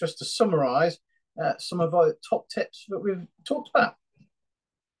Nigel, just to summarize some of our top tips that we've talked about.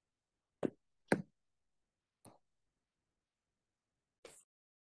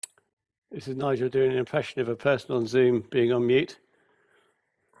 This is Nigel doing an impression of a person on Zoom being on mute.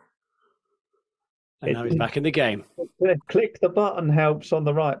 And now he's back in the game. Click the button helps on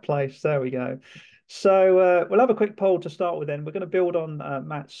the right place. There we go. So we'll have a quick poll to start with then. We're going to build on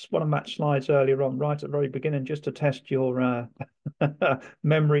one of Matt's slides earlier on, right at the very beginning, just to test your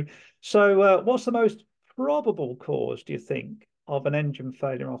memory. So what's the most probable cause, do you think, of an engine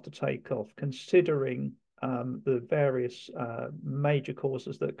failure after takeoff, considering the various major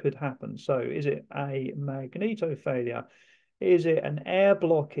causes that could happen? So is it a magneto failure? Is it an air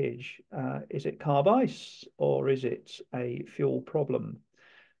blockage? Is it carb ice, or is it a fuel problem?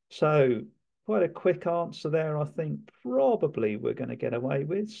 So quite a quick answer there, I think probably we're going to get away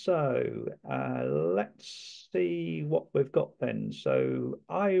with. So let's see what we've got then. So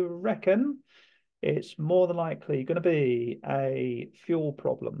I reckon it's more than likely going to be a fuel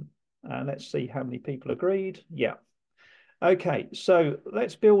problem. And let's see how many people agreed. Yeah. Okay, so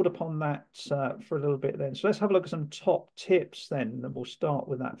let's build upon that for a little bit then. So let's have a look at some top tips then, and we'll start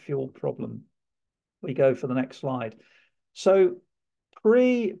with that fuel problem. We go for the next slide. So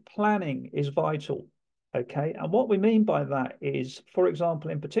pre-planning is vital, okay? And what we mean by that is, for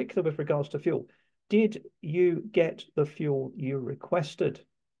example, in particular with regards to fuel, did you get the fuel you requested?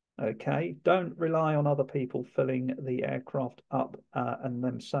 Okay, don't rely on other people filling the aircraft up and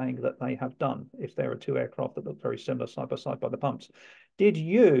them saying that they have done, if there are two aircraft that look very similar side by side by the pumps. Did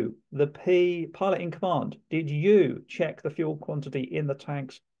you, the pilot in command, did you check the fuel quantity in the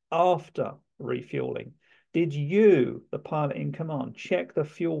tanks after refueling? Did you, the pilot in command, check the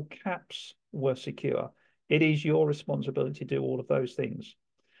fuel caps were secure? It is your responsibility to do all of those things.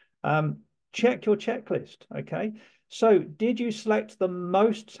 Check your checklist, okay? So did you select the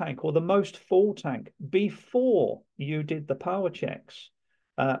most tank or the most full tank before you did the power checks?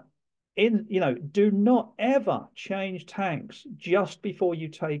 Do not ever change tanks just before you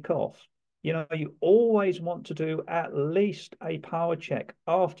take off. You always want to do at least a power check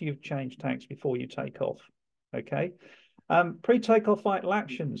after you've changed tanks before you take off, okay? Pre-takeoff vital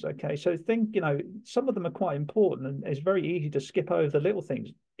actions, okay? So think, some of them are quite important and it's very easy to skip over the little things.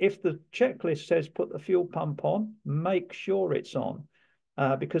 If the checklist says put the fuel pump on, make sure it's on.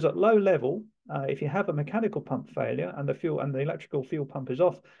 Because at low level, if you have a mechanical pump failure and the electrical fuel pump is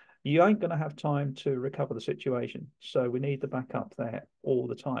off, you ain't going to have time to recover the situation. So we need the backup there all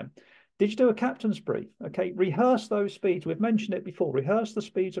the time. Did you do a captain's brief? Okay, rehearse those speeds. We've mentioned it before. Rehearse the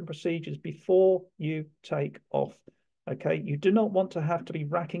speeds and procedures before you take off. Okay, you do not want to have to be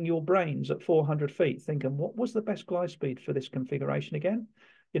racking your brains at 400 feet thinking, what was the best glide speed for this configuration again?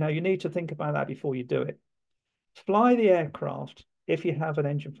 You need to think about that before you do it. Fly the aircraft if you have an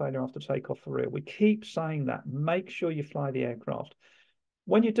engine failure after takeoff for real. We keep saying that. Make sure you fly the aircraft.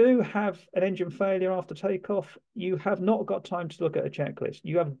 When you do have an engine failure after takeoff, you have not got time to look at a checklist.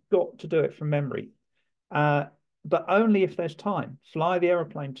 You have got to do it from memory. But only if there's time. Fly the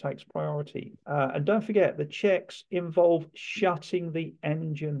aeroplane takes priority. And don't forget, the checks involve shutting the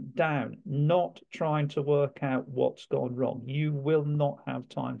engine down, not trying to work out what's gone wrong. You will not have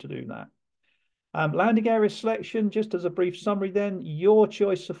time to do that. Landing area selection, just as a brief summary then, your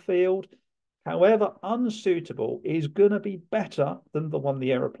choice of field, however unsuitable, is going to be better than the one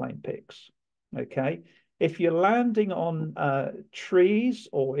the aeroplane picks, okay? If you're landing on trees,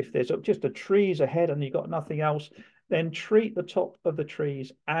 or if there's just a trees ahead and you've got nothing else, then treat the top of the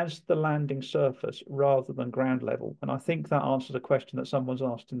trees as the landing surface rather than ground level. And I think that answers a question that someone's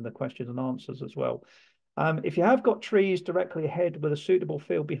asked in the questions and answers as well. If you have got trees directly ahead with a suitable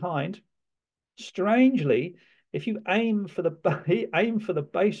field behind, strangely, if you aim for the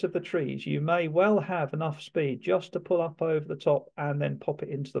base of the trees, you may well have enough speed just to pull up over the top and then pop it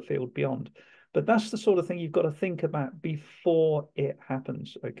into the field beyond. But that's the sort of thing you've got to think about before it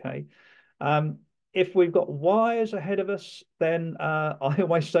happens, okay? If we've got wires ahead of us, then I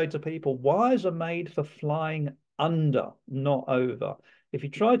always say to people, wires are made for flying under, not over. If you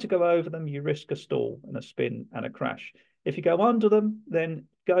try to go over them, you risk a stall and a spin and a crash. If you go under them, then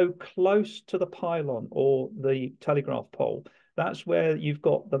go close to the pylon or the telegraph pole. That's where you've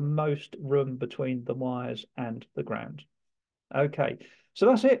got the most room between the wires and the ground. Okay, so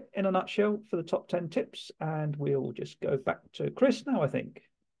that's it in a nutshell for the top 10 tips. And we'll just go back to Chris now, I think.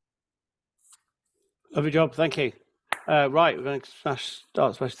 Lovely job. Thank you. Right, we're going to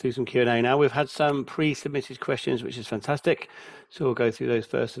start smashing through some Q&A now. We've had some pre-submitted questions, which is fantastic. So we'll go through those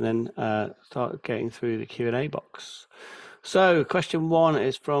first and then start getting through the Q&A box. So question 1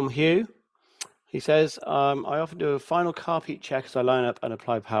 is from Hugh. He says, I often do a final carb heat check as I line up and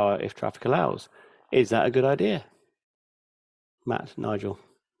apply power if traffic allows. Is that a good idea? Matt, Nigel,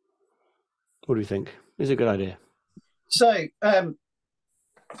 what do you think? Is it a good idea? So I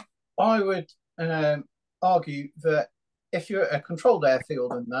would argue that if you're at a controlled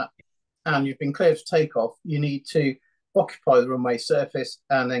airfield and you've been cleared for takeoff, you need to occupy the runway surface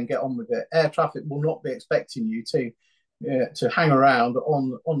and then get on with it. Air traffic will not be expecting you to hang around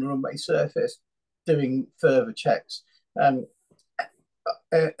on the runway surface doing further checks,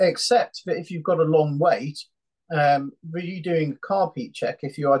 except that if you've got a long wait, redoing a carb heat check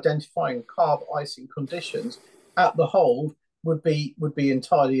if you're identifying carb icing conditions at the hold would be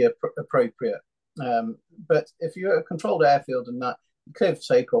entirely appropriate. But if you're at a controlled airfield and that clear for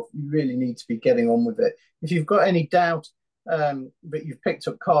takeoff, you really need to be getting on with it. If you've got any doubt that you've picked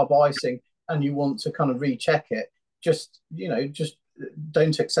up carb icing and you want to kind of recheck it, just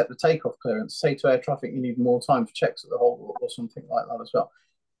don't accept the takeoff clearance. Say to air traffic you need more time for checks at the hold or something like that as well.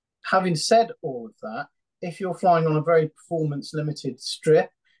 having said all of that, if you're flying on a very performance limited strip,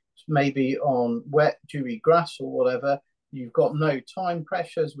 maybe on wet, dewy grass or whatever, you've got no time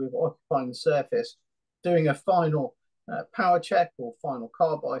pressures with occupying the surface, doing a final power check or final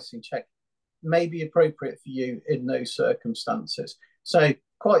carb icing check may be appropriate for you in those circumstances. So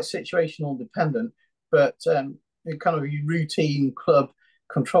quite situational dependent, but in kind of routine club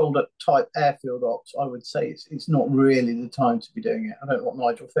controlled type airfield ops, I would say it's not really the time to be doing it. I don't know what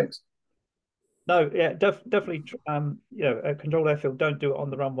Nigel thinks. No, yeah, definitely. A controlled airfield, don't do it on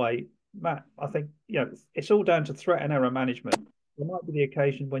the runway, Matt. I think it's all down to threat and error management. There might be the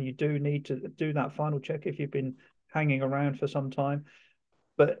occasion when you do need to do that final check if you've been hanging around for some time,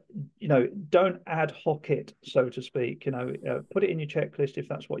 but don't ad hoc it, so to speak. Put it in your checklist if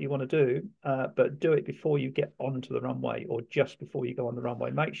that's what you want to do, but do it before you get onto the runway or just before you go on the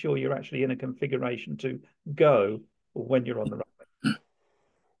runway. Make sure you're actually in a configuration to go when you're on the runway.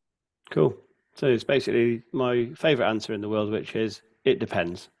 Cool. So it's basically my favorite answer in the world, which is it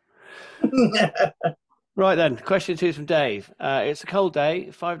depends. Right then, question 2 is from Dave. It's a cold day,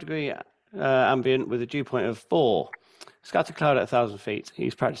 5-degree ambient with a dew point of 4. Scatter cloud at 1,000 feet.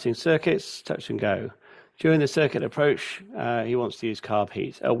 He's practicing circuits, touch and go. During the circuit approach, he wants to use carb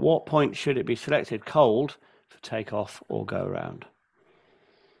heat. At what point should it be selected cold for takeoff or go around?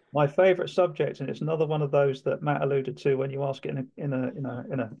 My favourite subject, and it's another one of those that Matt alluded to. When you ask it in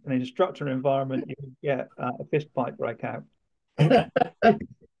an instructor environment, you get a fist fight breakout.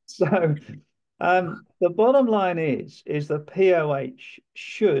 So the bottom line is the POH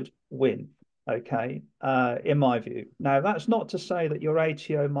should win. Okay, in my view. Now, that's not to say that your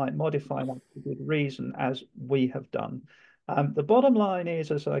ATO might modify that for good reason, as we have done. The bottom line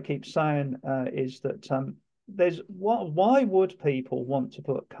is, as I keep saying, is that why would people want to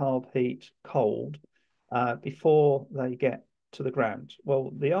put carb heat cold before they get to the ground?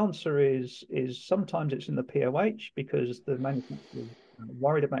 Well, the answer is sometimes it's in the POH because the manufacturer is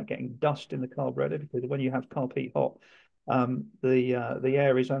worried about getting dust in the carburetor, because when you have carb heat hot, the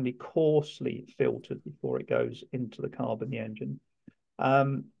air is only coarsely filtered before it goes into the carb in the engine.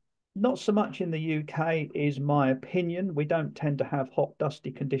 Not so much in the UK, is my opinion. We don't tend to have hot,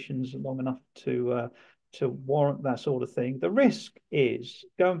 dusty conditions long enough to warrant that sort of thing. The risk is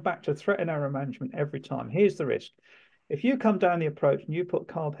going back to threat and error management every time. Here's the risk. If you come down the approach and you put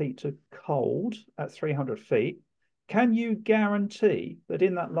carb heat to cold at 300 feet, can you guarantee that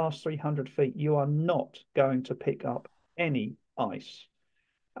in that last 300 feet, you are not going to pick up any ice?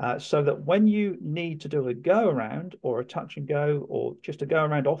 So that when you need to do a go around or a touch and go or just a go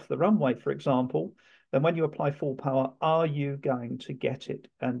around off the runway, for example, then when you apply full power, are you going to get it?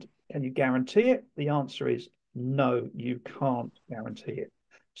 And can you guarantee it? The answer is no, you can't guarantee it.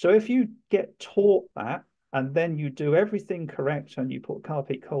 So if you get taught that and then you do everything correct and you put carb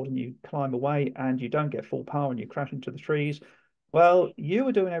heat cold and you climb away and you don't get full power and you crash into the trees, well, you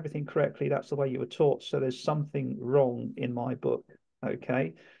were doing everything correctly. That's the way you were taught. So there's something wrong in my book.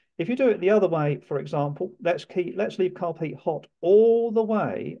 Okay. If you do it the other way, for example, let's leave carb heat hot all the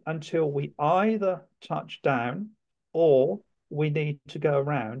way until we either touch down or we need to go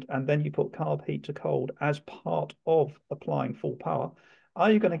around, and then you put carb heat to cold as part of applying full power.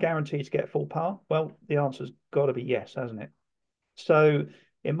 Are you going to guarantee to get full power? Well, the answer's got to be yes, hasn't it? So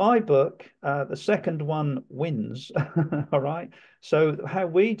in my book, the second one wins. All right. So how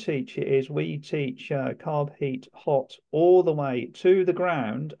we teach it is we teach carb heat hot all the way to the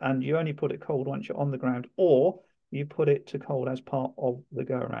ground, and you only put it cold once you're on the ground, or you put it to cold as part of the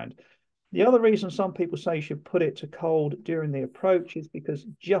go around. The other reason some people say you should put it to cold during the approach is because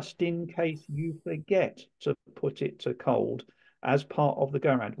just in case you forget to put it to cold as part of the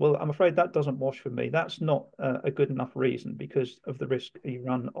go around. Well, I'm afraid that doesn't wash for me. That's not a good enough reason because of the risk you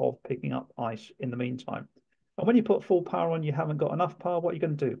run of picking up ice in the meantime. And when you put full power on, you haven't got enough power. What are you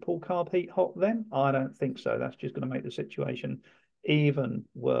going to do? Pull carb heat hot then? I don't think so. That's just going to make the situation even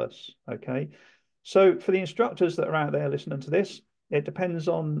worse. Okay. So for the instructors that are out there listening to this, it depends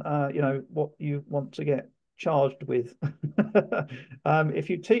on what you want to get charged with. If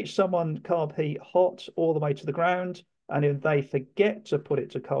you teach someone carb heat hot all the way to the ground, and if they forget to put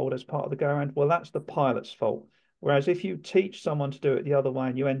it to cold as part of the go around, well, that's the pilot's fault. Whereas if you teach someone to do it the other way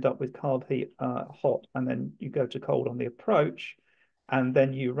and you end up with carb heat hot and then you go to cold on the approach, and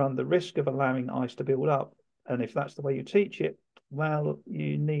then you run the risk of allowing ice to build up, and if that's the way you teach it, well,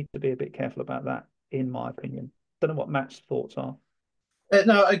 you need to be a bit careful about that, in my opinion. Don't know what Matt's thoughts are.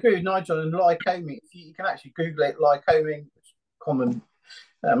 No, I agree with Nigel. And Lycoming, you can actually Google it, Lycoming, common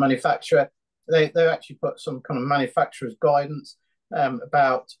manufacturer. They actually put some kind of manufacturer's guidance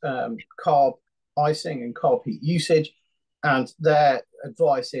about carb icing and carb heat usage. and their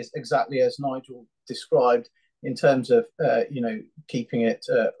advice is exactly as Nigel described in terms of keeping it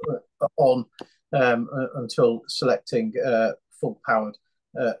on until selecting full powered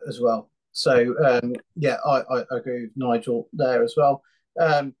as well. So yeah, I agree with Nigel there as well.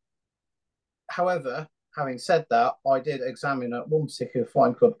 However, having said that, I did examine at one particular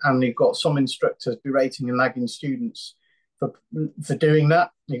flying club, and you've got some instructors berating and nagging students for doing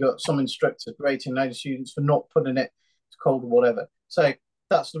that. You've got some instructors berating and nagging students for not putting it to cold or whatever. So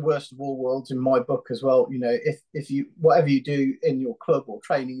that's the worst of all worlds in my book as well. You know, if you whatever you do in your club or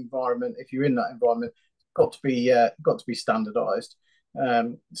training environment, if you're in that environment, got to be standardised,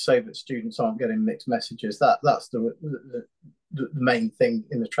 so that students aren't getting mixed messages. That's the main thing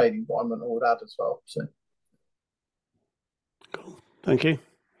in the training environment I would add as well. So, cool. Thank you.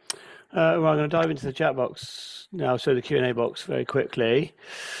 Well, I'm going to dive into the chat box now, so the Q&A box very quickly.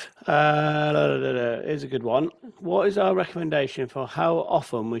 Here's a good one. What is our recommendation for how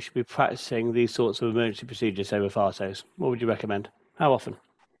often we should be practicing these sorts of emergency procedures, say with FATOs? What would you recommend? How often?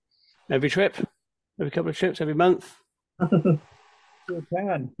 Every trip? Every couple of trips? Every month? You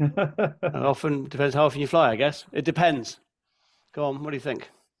can. How often? Depends how often you fly, I guess. It depends. Go on, what do you think?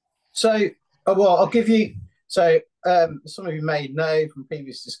 So, well, I'll give you... So, some of you may know from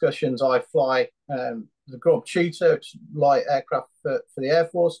previous discussions, I fly the Grob Tutor, which is light aircraft for the Air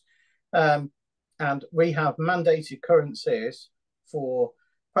Force. And we have mandated currencies for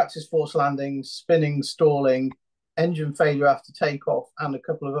practice force landings, spinning, stalling, engine failure after takeoff, and a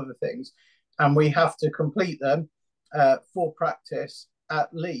couple of other things. And we have to complete them for practice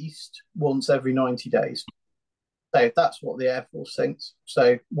at least once every 90 days. So that's what the Air Force thinks.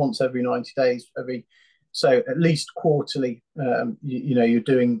 So once every 90 days, so at least quarterly, you're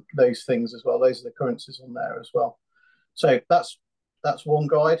doing those things as well. Those are the currencies on there as well. So that's one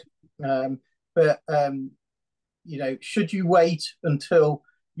guide. But should you wait until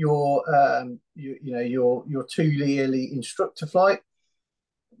your 2-yearly instructor flight?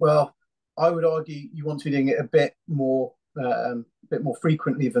 Well, I would argue you want to be doing it a bit more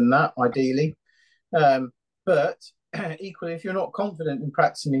frequently than that, ideally. But equally, if you're not confident in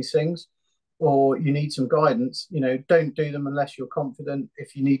practicing these things, or you need some guidance, don't do them unless you're confident.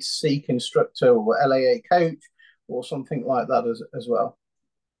 If you need to seek instructor or LAA coach or something like that as well.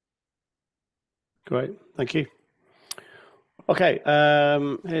 Great, thank you. Okay,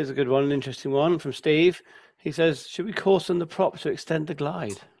 here's a good one, an interesting one from Steve. He says, should we coarsen the prop to extend the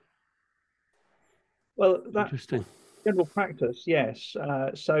glide? Well, that's interesting. General practice, yes.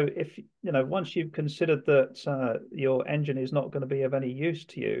 So if once you've considered that your engine is not going to be of any use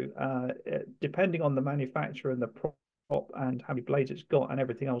to you, depending on the manufacturer and the prop and how many blades it's got and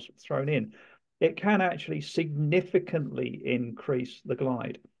everything else thrown in, it can actually significantly increase the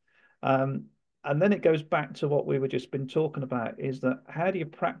glide. And then it goes back to what we were just been talking about, is that how do you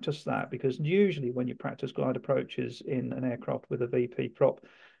practice that? Because usually when you practice glide approaches in an aircraft with a VP prop,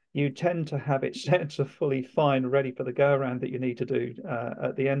 you tend to have it set to fully fine, ready for the go around that you need to do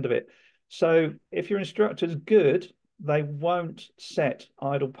at the end of it. So if your instructor's good, they won't set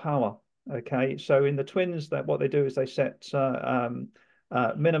idle power. Okay, so in the twins, what they do is they set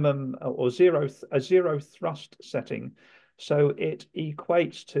minimum or a zero thrust setting. So it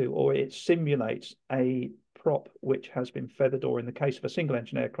equates to, or it simulates, a prop which has been feathered, or in the case of a single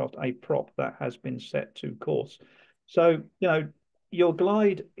engine aircraft, a prop that has been set to course. So, your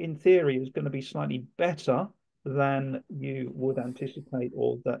glide in theory is going to be slightly better than you would anticipate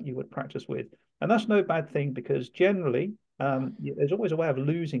or that you would practice with. And that's no bad thing, because generally there's always a way of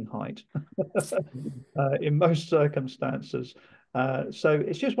losing height in most circumstances. So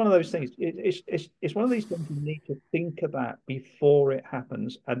it's just one of those things. It's one of these things you need to think about before it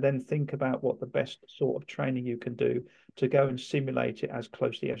happens, and then think about what the best sort of training you can do to go and simulate it as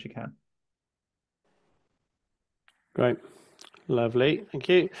closely as you can. Great. Lovely, thank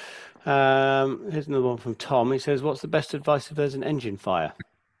you. Here's another one from Tom. He says, what's the best advice if there's an engine fire?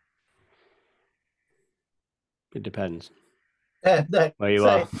 It depends where you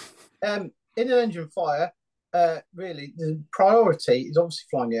are. In an engine fire, really, the priority is obviously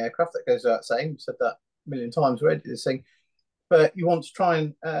flying the aircraft. That goes without saying. We've said that a million times already, this thing. But you want to try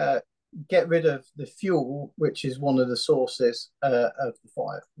and get rid of the fuel, which is one of the sources of the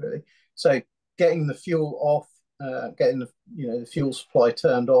fire, really. So getting the fuel off, getting the fuel supply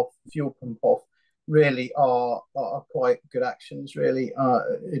turned off, fuel pump off, really are quite good actions, really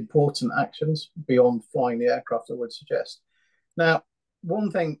important actions beyond flying the aircraft, I would suggest. Now, one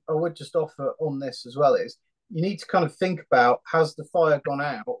thing I would just offer on this as well is you need to kind of think about, has the fire gone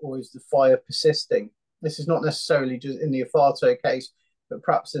out or is the fire persisting? This is not necessarily just in the EFATO case, but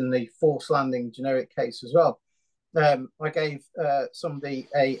perhaps in the forced landing generic case as well. I gave somebody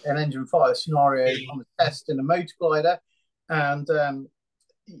an engine fire scenario on a test in a motor glider, and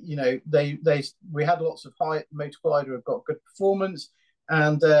you know, we had lots of height. Motor glider have got good performance,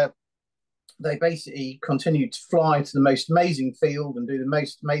 and they basically continued to fly to the most amazing field and do the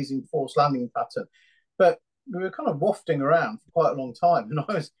most amazing forced landing pattern. But we were kind of wafting around for quite a long time, and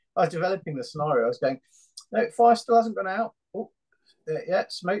I was developing the scenario. I was going, no, fire still hasn't gone out. Oh, yeah,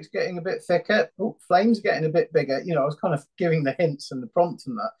 smoke's getting a bit thicker. Oh, flames getting a bit bigger. You know, I was kind of giving the hints and the prompt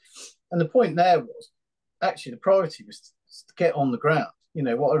and that. And the point there was, actually, the priority was to get on the ground. You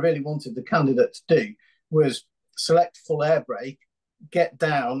know, what I really wanted the candidate to do was select full air brake, get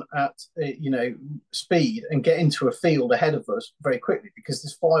down at speed, and get into a field ahead of us very quickly, because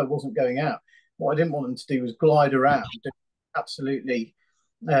this fire wasn't going out. What I didn't want them to do was glide around, absolutely,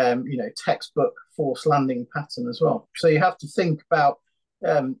 textbook forced landing pattern as well. So you have to think about,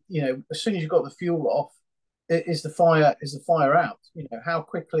 as soon as you've got the fuel off, is the fire out? You know, how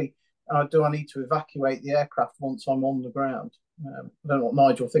quickly do I need to evacuate the aircraft once I'm on the ground? I don't know what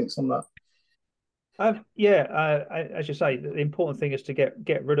Nigel thinks on that. As you say, the important thing is to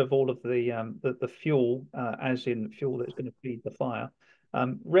get rid of all of the fuel, as in fuel that's going to feed the fire.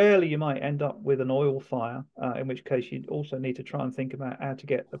 Rarely you might end up with an oil fire, in which case you'd also need to try and think about how to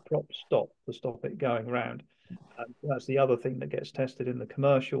get the prop stopped to stop it going round. That's the other thing that gets tested in the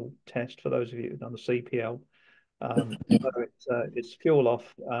commercial test for those of you who've done the CPL. So it's fuel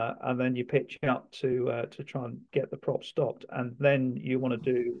off, and then you pitch up to try and get the prop stopped, and then you want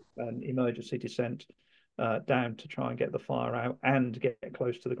to do an emergency descent down to try and get the fire out and get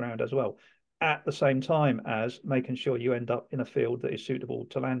close to the ground as well, at the same time as making sure you end up in a field that is suitable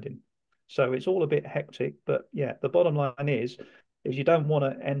to landing. So it's all a bit hectic, but yeah, the bottom line is you don't want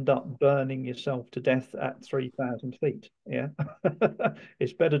to end up burning yourself to death at 3,000 feet. Yeah,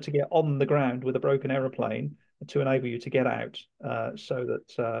 it's better to get on the ground with a broken aeroplane to enable you to get out, so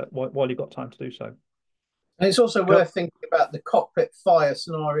that while you've got time to do so. And it's also worth thinking about the cockpit fire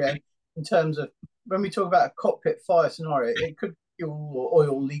scenario, in terms of, when we talk about a cockpit fire scenario, it could be fuel or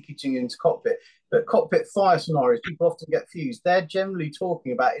oil leakaging into cockpit, but cockpit fire scenarios, people often get fused. They're generally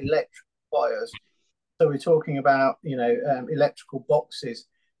talking about electrical fires. So we're talking about, electrical boxes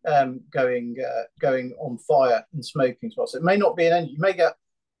going on fire and smoking as well. So it may not be an engine. You may get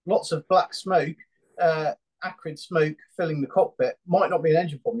lots of black smoke, acrid smoke filling the cockpit. Might not be an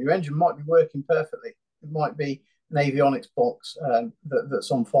engine problem. Your engine might be working perfectly. It might be an avionics box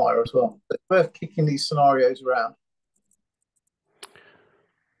that's on fire as well. But it's worth kicking these scenarios around.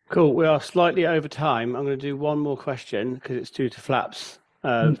 Cool. We are slightly over time. I'm going to do one more question because it's due to flaps.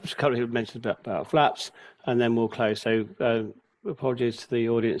 A couple of people mentioned about flaps, and then we'll close. So apologies to the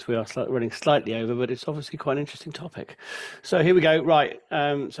audience. We are running slightly over, but it's obviously quite an interesting topic. So here we go. Right.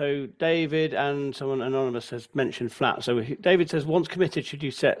 So David and someone anonymous has mentioned flaps. So David says, once committed, should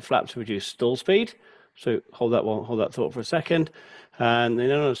you set flaps to reduce stall speed? So hold that thought for a second. And the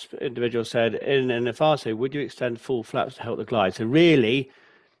anonymous individual said, in an EFATO, would you extend full flaps to help the glide? So really,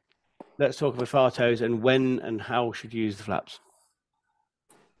 let's talk of EFATOs and when and how should you use the flaps.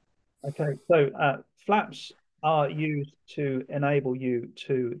 Okay, so flaps are used to enable you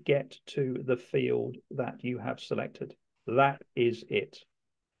to get to the field that you have selected. That is it.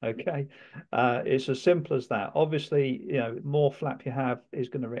 Okay, it's as simple as that. Obviously, more flap you have is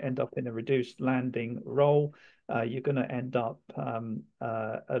going to end up in a reduced landing roll. You're going to end up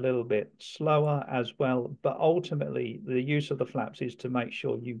a little bit slower as well. But ultimately, the use of the flaps is to make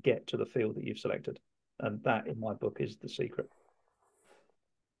sure you get to the field that you've selected. And that, in my book, is the secret.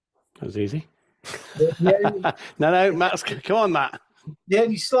 That was easy. No, Matt, come on, Matt. The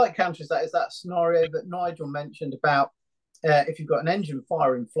only slight counter is that scenario that Nigel mentioned about if you've got an engine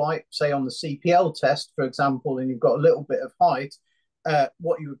fire in flight, say on the CPL test, for example, and you've got a little bit of height,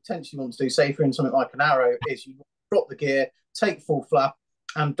 what you would potentially want to do, say if you're in something like an arrow, is you drop the gear, take full flap,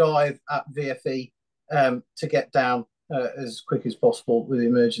 and dive at VFE to get down as quick as possible with the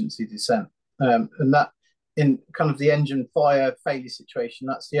emergency descent. And that, in kind of the engine fire failure situation,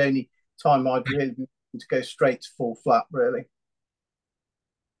 that's the only time I'd really be to go straight to full flap, really.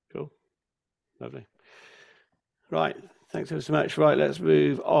 Cool. Lovely. Right. Thanks ever so much. Right, let's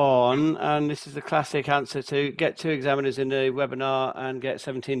move on. And this is the classic answer to get 2 examiners in the webinar and get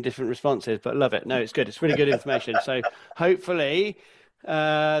 17 different responses, but love it. No, it's good. It's really good information. So hopefully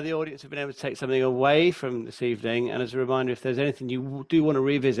the audience have been able to take something away from this evening. And as a reminder, if there's anything you do want to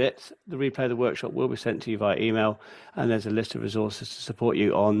revisit, the replay of the workshop will be sent to you via email. And there's a list of resources to support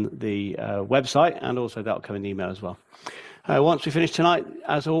you on the website, and also that'll come in the email as well. Once we finish tonight,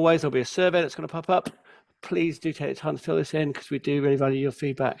 as always, there'll be a survey that's going to pop up. Please do take the time to fill this in because we do really value your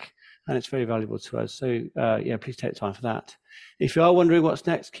feedback. and it's very valuable to us. So yeah, please take time for that. If you are wondering what's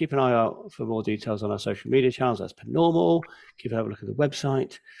next, keep an eye out for more details on our social media channels as per normal. Keep a look at the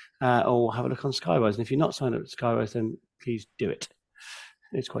website or have a look on Skywise. And if you're not signed up to Skywise, then please do it.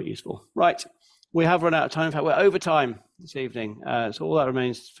 It's quite useful. Right, we have run out of time. In fact, we're over time this evening. So all that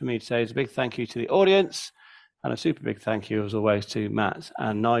remains for me to say is a big thank you to the audience and a super big thank you, as always, to Matt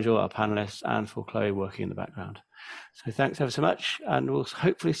and Nigel, our panelists, and for Chloe working in the background. So thanks ever so much, and we'll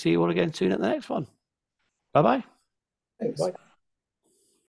hopefully see you all again soon at the next one. Bye-bye. Thanks. Bye.